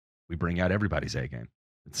because we bring out everybody's A game.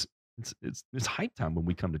 It's hype time when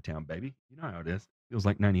we come to town, baby. You know how it is. Feels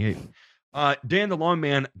like '98. Dan the Lawn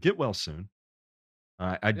Man, get well soon.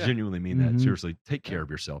 I genuinely mean that. Mhm. Seriously, take care of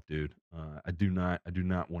yourself, dude. I do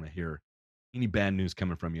not want to hear any bad news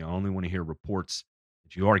coming from you. I only want to hear reports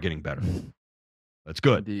that you are getting better. That's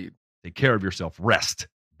good. Indeed. Take care of yourself. Rest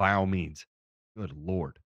by all means. Good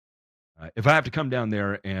Lord. If I have to come down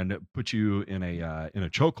there and put you in a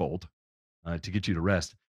chokehold to get you to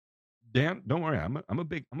rest, Dan, don't worry. I'm a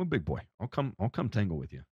big boy. I'll come tangle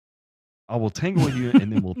with you. I will tangle with you,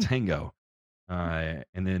 and then we'll tango, and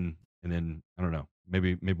then I don't know.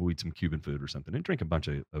 Maybe we'll eat some Cuban food or something, and drink a bunch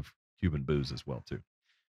of Cuban booze as well too.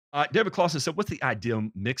 David Clausen said, "What's the ideal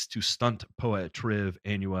mix to stunt Poa triv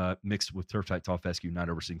annua mixed with turf tight tall fescue not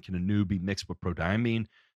overseen? Can a new be mixed with prodiamine?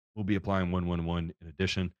 We'll be applying 111 in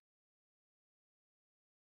addition."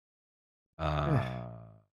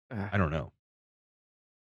 I don't know.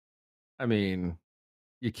 I mean,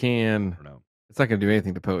 you can. I don't know. It's not going to do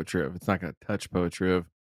anything to Poetriv. It's not going to touch Poetriv.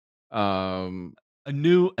 A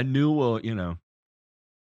new will,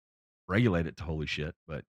 regulate it to holy shit,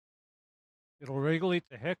 but It'll regulate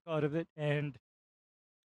the heck out of it. And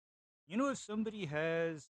if somebody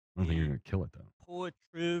has I don't think you're gonna kill it though. Poa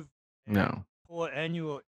Triv and No. Poa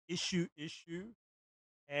Annual issue,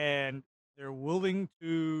 and they're willing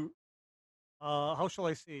to, how shall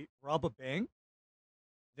I say, rob a bank,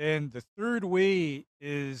 then the third way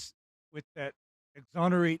is with that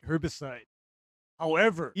exonerate herbicide.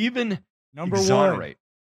 However, Even number exonerate.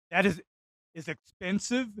 one, that is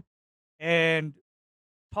expensive, and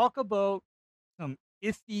talk about some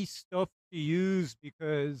iffy stuff to use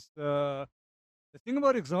because the thing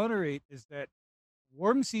about exonerate is that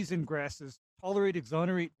warm season grasses tolerate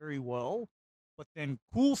exonerate very well, but then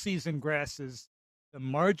cool season grasses, the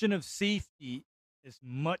margin of safety is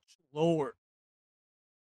much lower.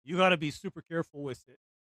 You got to be super careful with it.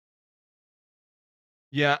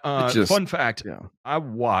 Yeah. Fun fact. Yeah. I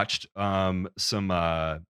watched some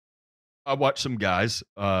guys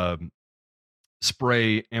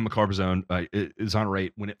spray amicarbazone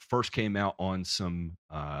exonerate when it first came out on some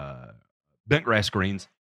bent grass greens.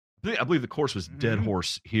 I believe the course was Dead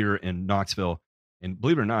Horse here in Knoxville, and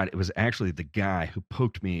believe it or not, it was actually the guy who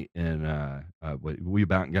poked me in. We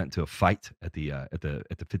about got into a fight at the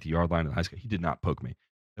 50-yard line of the high school. He did not poke me.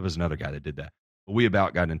 It was another guy that did that. But we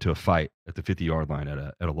about got into a fight at the 50-yard line at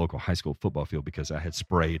a local high school football field because I had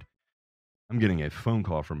sprayed. I'm getting a phone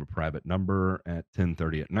call from a private number at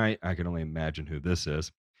 10:30 at night. I can only imagine who this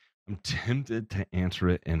is. I'm tempted to answer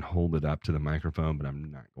it and hold it up to the microphone, but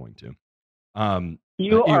I'm not going to.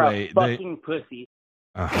 You are anyway, a fucking pussy.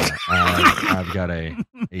 I've got a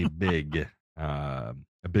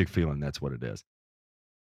big feeling that's what it is.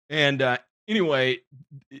 And Anyway,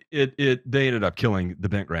 they ended up killing the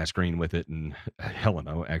bent grass green with it, and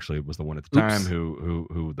Heleno actually was the one at the time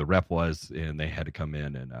who the rep was, and they had to come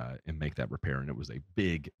in and make that repair, and it was a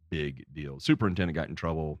big deal. Superintendent got in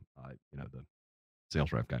trouble. The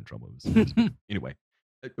sales rep got in trouble. Anyway,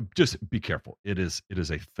 just be careful. It is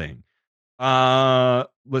a thing.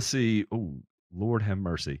 Let's see. Oh, Lord have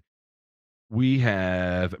mercy. We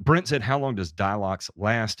have Brent said, "How long does Dialox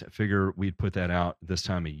last?" Figure we'd put that out this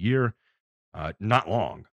time of year. Not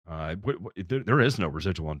long. There is no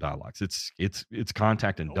residual on Dialox. It's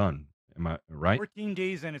contact and done. Am I right? 14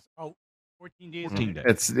 days and it's out. 14 days. 14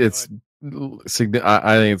 days. It's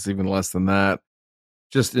I think it's even less than that.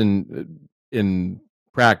 Just in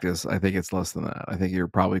practice, I think it's less than that. I think you're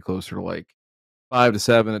probably closer to like 5 to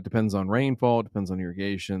 7. It depends on rainfall. It depends on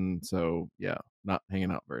irrigation. So yeah, not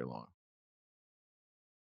hanging out very long.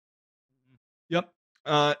 Yep.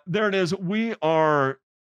 There it is. We are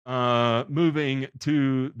moving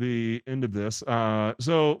to the end of this.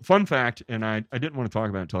 So fun fact, and I didn't want to talk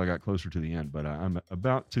about it until I got closer to the end, but I'm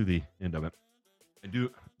about to the end of it. The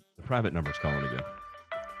private number's calling again.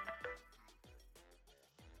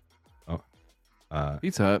 Oh,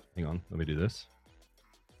 Pizza Hut. Hang on. Let me do this.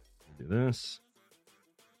 Do this.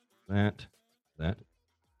 That.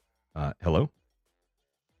 Hello?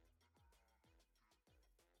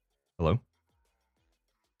 Hello?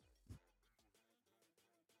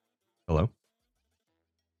 Hello?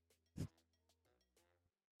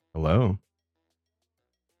 Hello?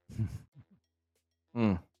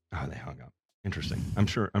 Oh, they hung up. Interesting. I'm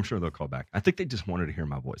sure they'll call back. I think they just wanted to hear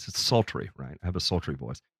my voice. It's sultry, right? I have a sultry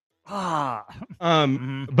voice. But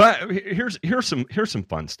here's some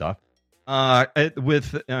fun stuff. For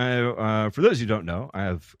those who don't know,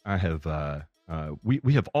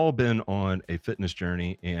 we have all been on a fitness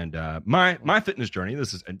journey, and my fitness journey.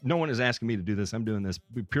 No one is asking me to do this. I'm doing this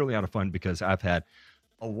purely out of fun because I've had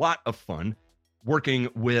a lot of fun working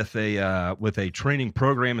with a training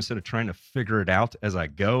program instead of trying to figure it out as I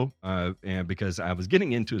go. And because I was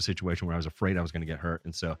getting into a situation where I was afraid I was going to get hurt,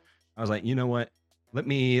 and so I was like, you know what? Let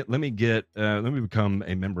me become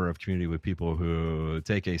a member of community with people who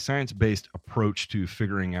take a science-based approach to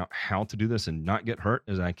figuring out how to do this and not get hurt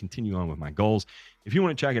as I continue on with my goals. If you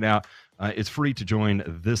want to check it out, it's free to join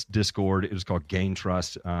this Discord. It is called Gain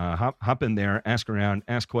Trust. Hop in there, ask around,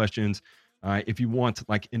 ask questions. If you want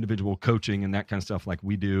like individual coaching and that kind of stuff, like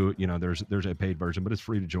we do, there's a paid version, but it's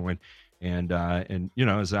free to join. And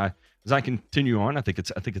as I continue on, I think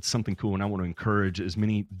it's something cool, and I want to encourage as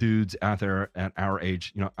many dudes out there at our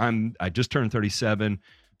age. I just turned 37.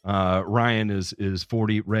 Ryan is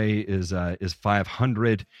 40. Ray is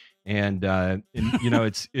 500, and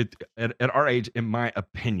it's at our age. In my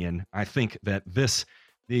opinion, I think that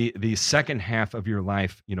the second half of your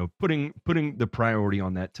life, putting the priority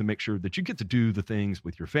on that to make sure that you get to do the things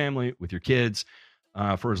with your family, with your kids,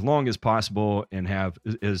 for as long as possible, and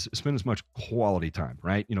spend as much quality time,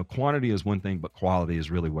 right? Quantity is one thing, but quality is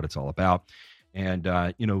really what it's all about. And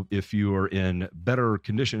if you are in better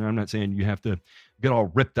condition, I'm not saying you have to get all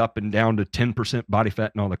ripped up and down to 10% body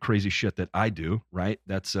fat and all the crazy shit that I do, right?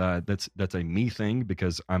 That's a me thing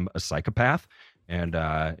because I'm a psychopath, and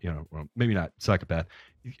well, maybe not psychopath.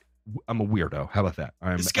 I'm a weirdo. How about that?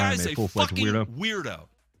 I'm a full-fledged weirdo.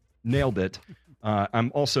 Nailed it.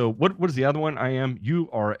 I'm also what is the other one? I am. You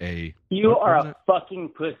are a fucking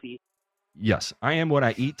pussy. Yes, I am what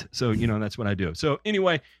I eat. So that's what I do. So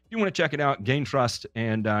anyway, if you want to check it out, Gain Trust,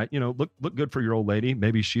 and look good for your old lady.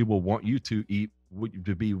 Maybe she will want you to eat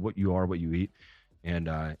to be what you are, what you eat,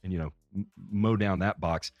 and mow down that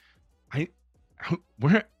box. Gain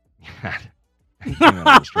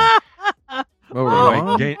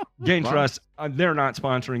Trust. They're not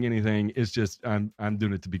sponsoring anything. It's just I'm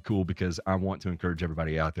doing it to be cool because I want to encourage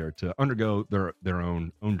everybody out there to undergo their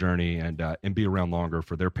own journey and be around longer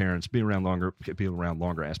for their parents, be around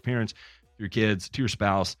longer as parents, to your kids, to your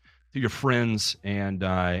spouse, to your friends, and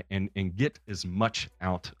get as much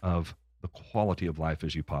out of the quality of life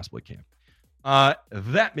as you possibly can.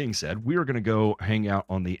 That being said, we are going to go hang out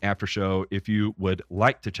on the after show. If you would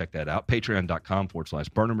like to check that out,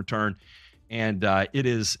 patreon.com/Burnham Return. And it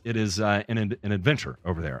is an adventure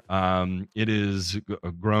over there. It is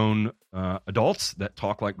grown adults that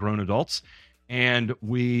talk like grown adults. And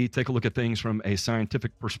we take a look at things from a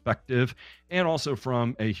scientific perspective and also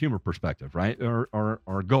from a humor perspective, right?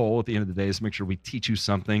 Our goal at the end of the day is to make sure we teach you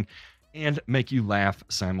something and make you laugh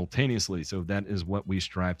simultaneously. So that is what we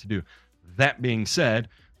strive to do. That being said,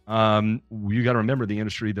 you got to remember the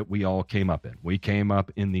industry that we all came up in. We came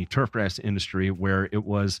up in the turfgrass industry where it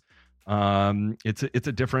was It's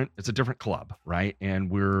a different club, right? And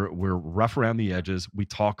we're rough around the edges. We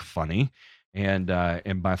talk funny, and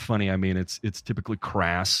by funny I mean it's typically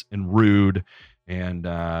crass and rude, and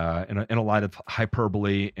a lot of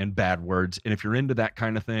hyperbole and bad words. And if you're into that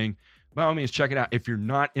kind of thing, by all means, check it out. If you're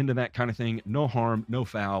not into that kind of thing, no harm, no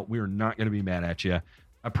foul. We are not going to be mad at you.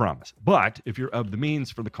 I promise. But if you're of the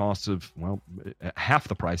means for the cost of, well, half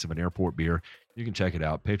the price of an airport beer, you can check it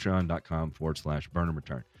out.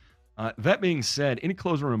 Patreon.com/burn-and-return. That being said, any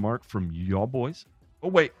closing remark from y'all boys? Oh,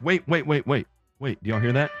 wait. Do y'all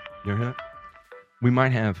hear that? You hear that? We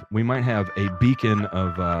might have a beacon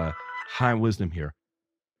of high wisdom here.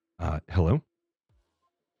 Hello?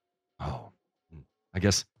 Oh, I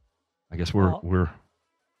guess we're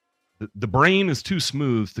the brain is too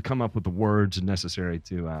smooth to come up with the words necessary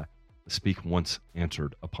to speak once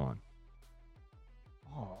answered upon.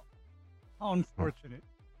 Oh, how unfortunate.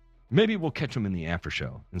 Maybe we'll catch them in the after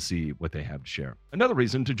show and see what they have to share. Another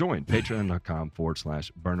reason to join,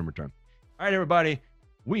 patreon.com/burn-and-return. All right, everybody,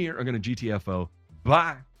 we are going to GTFO.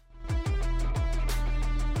 Bye.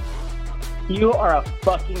 You are a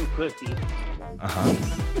fucking pussy. Uh-huh.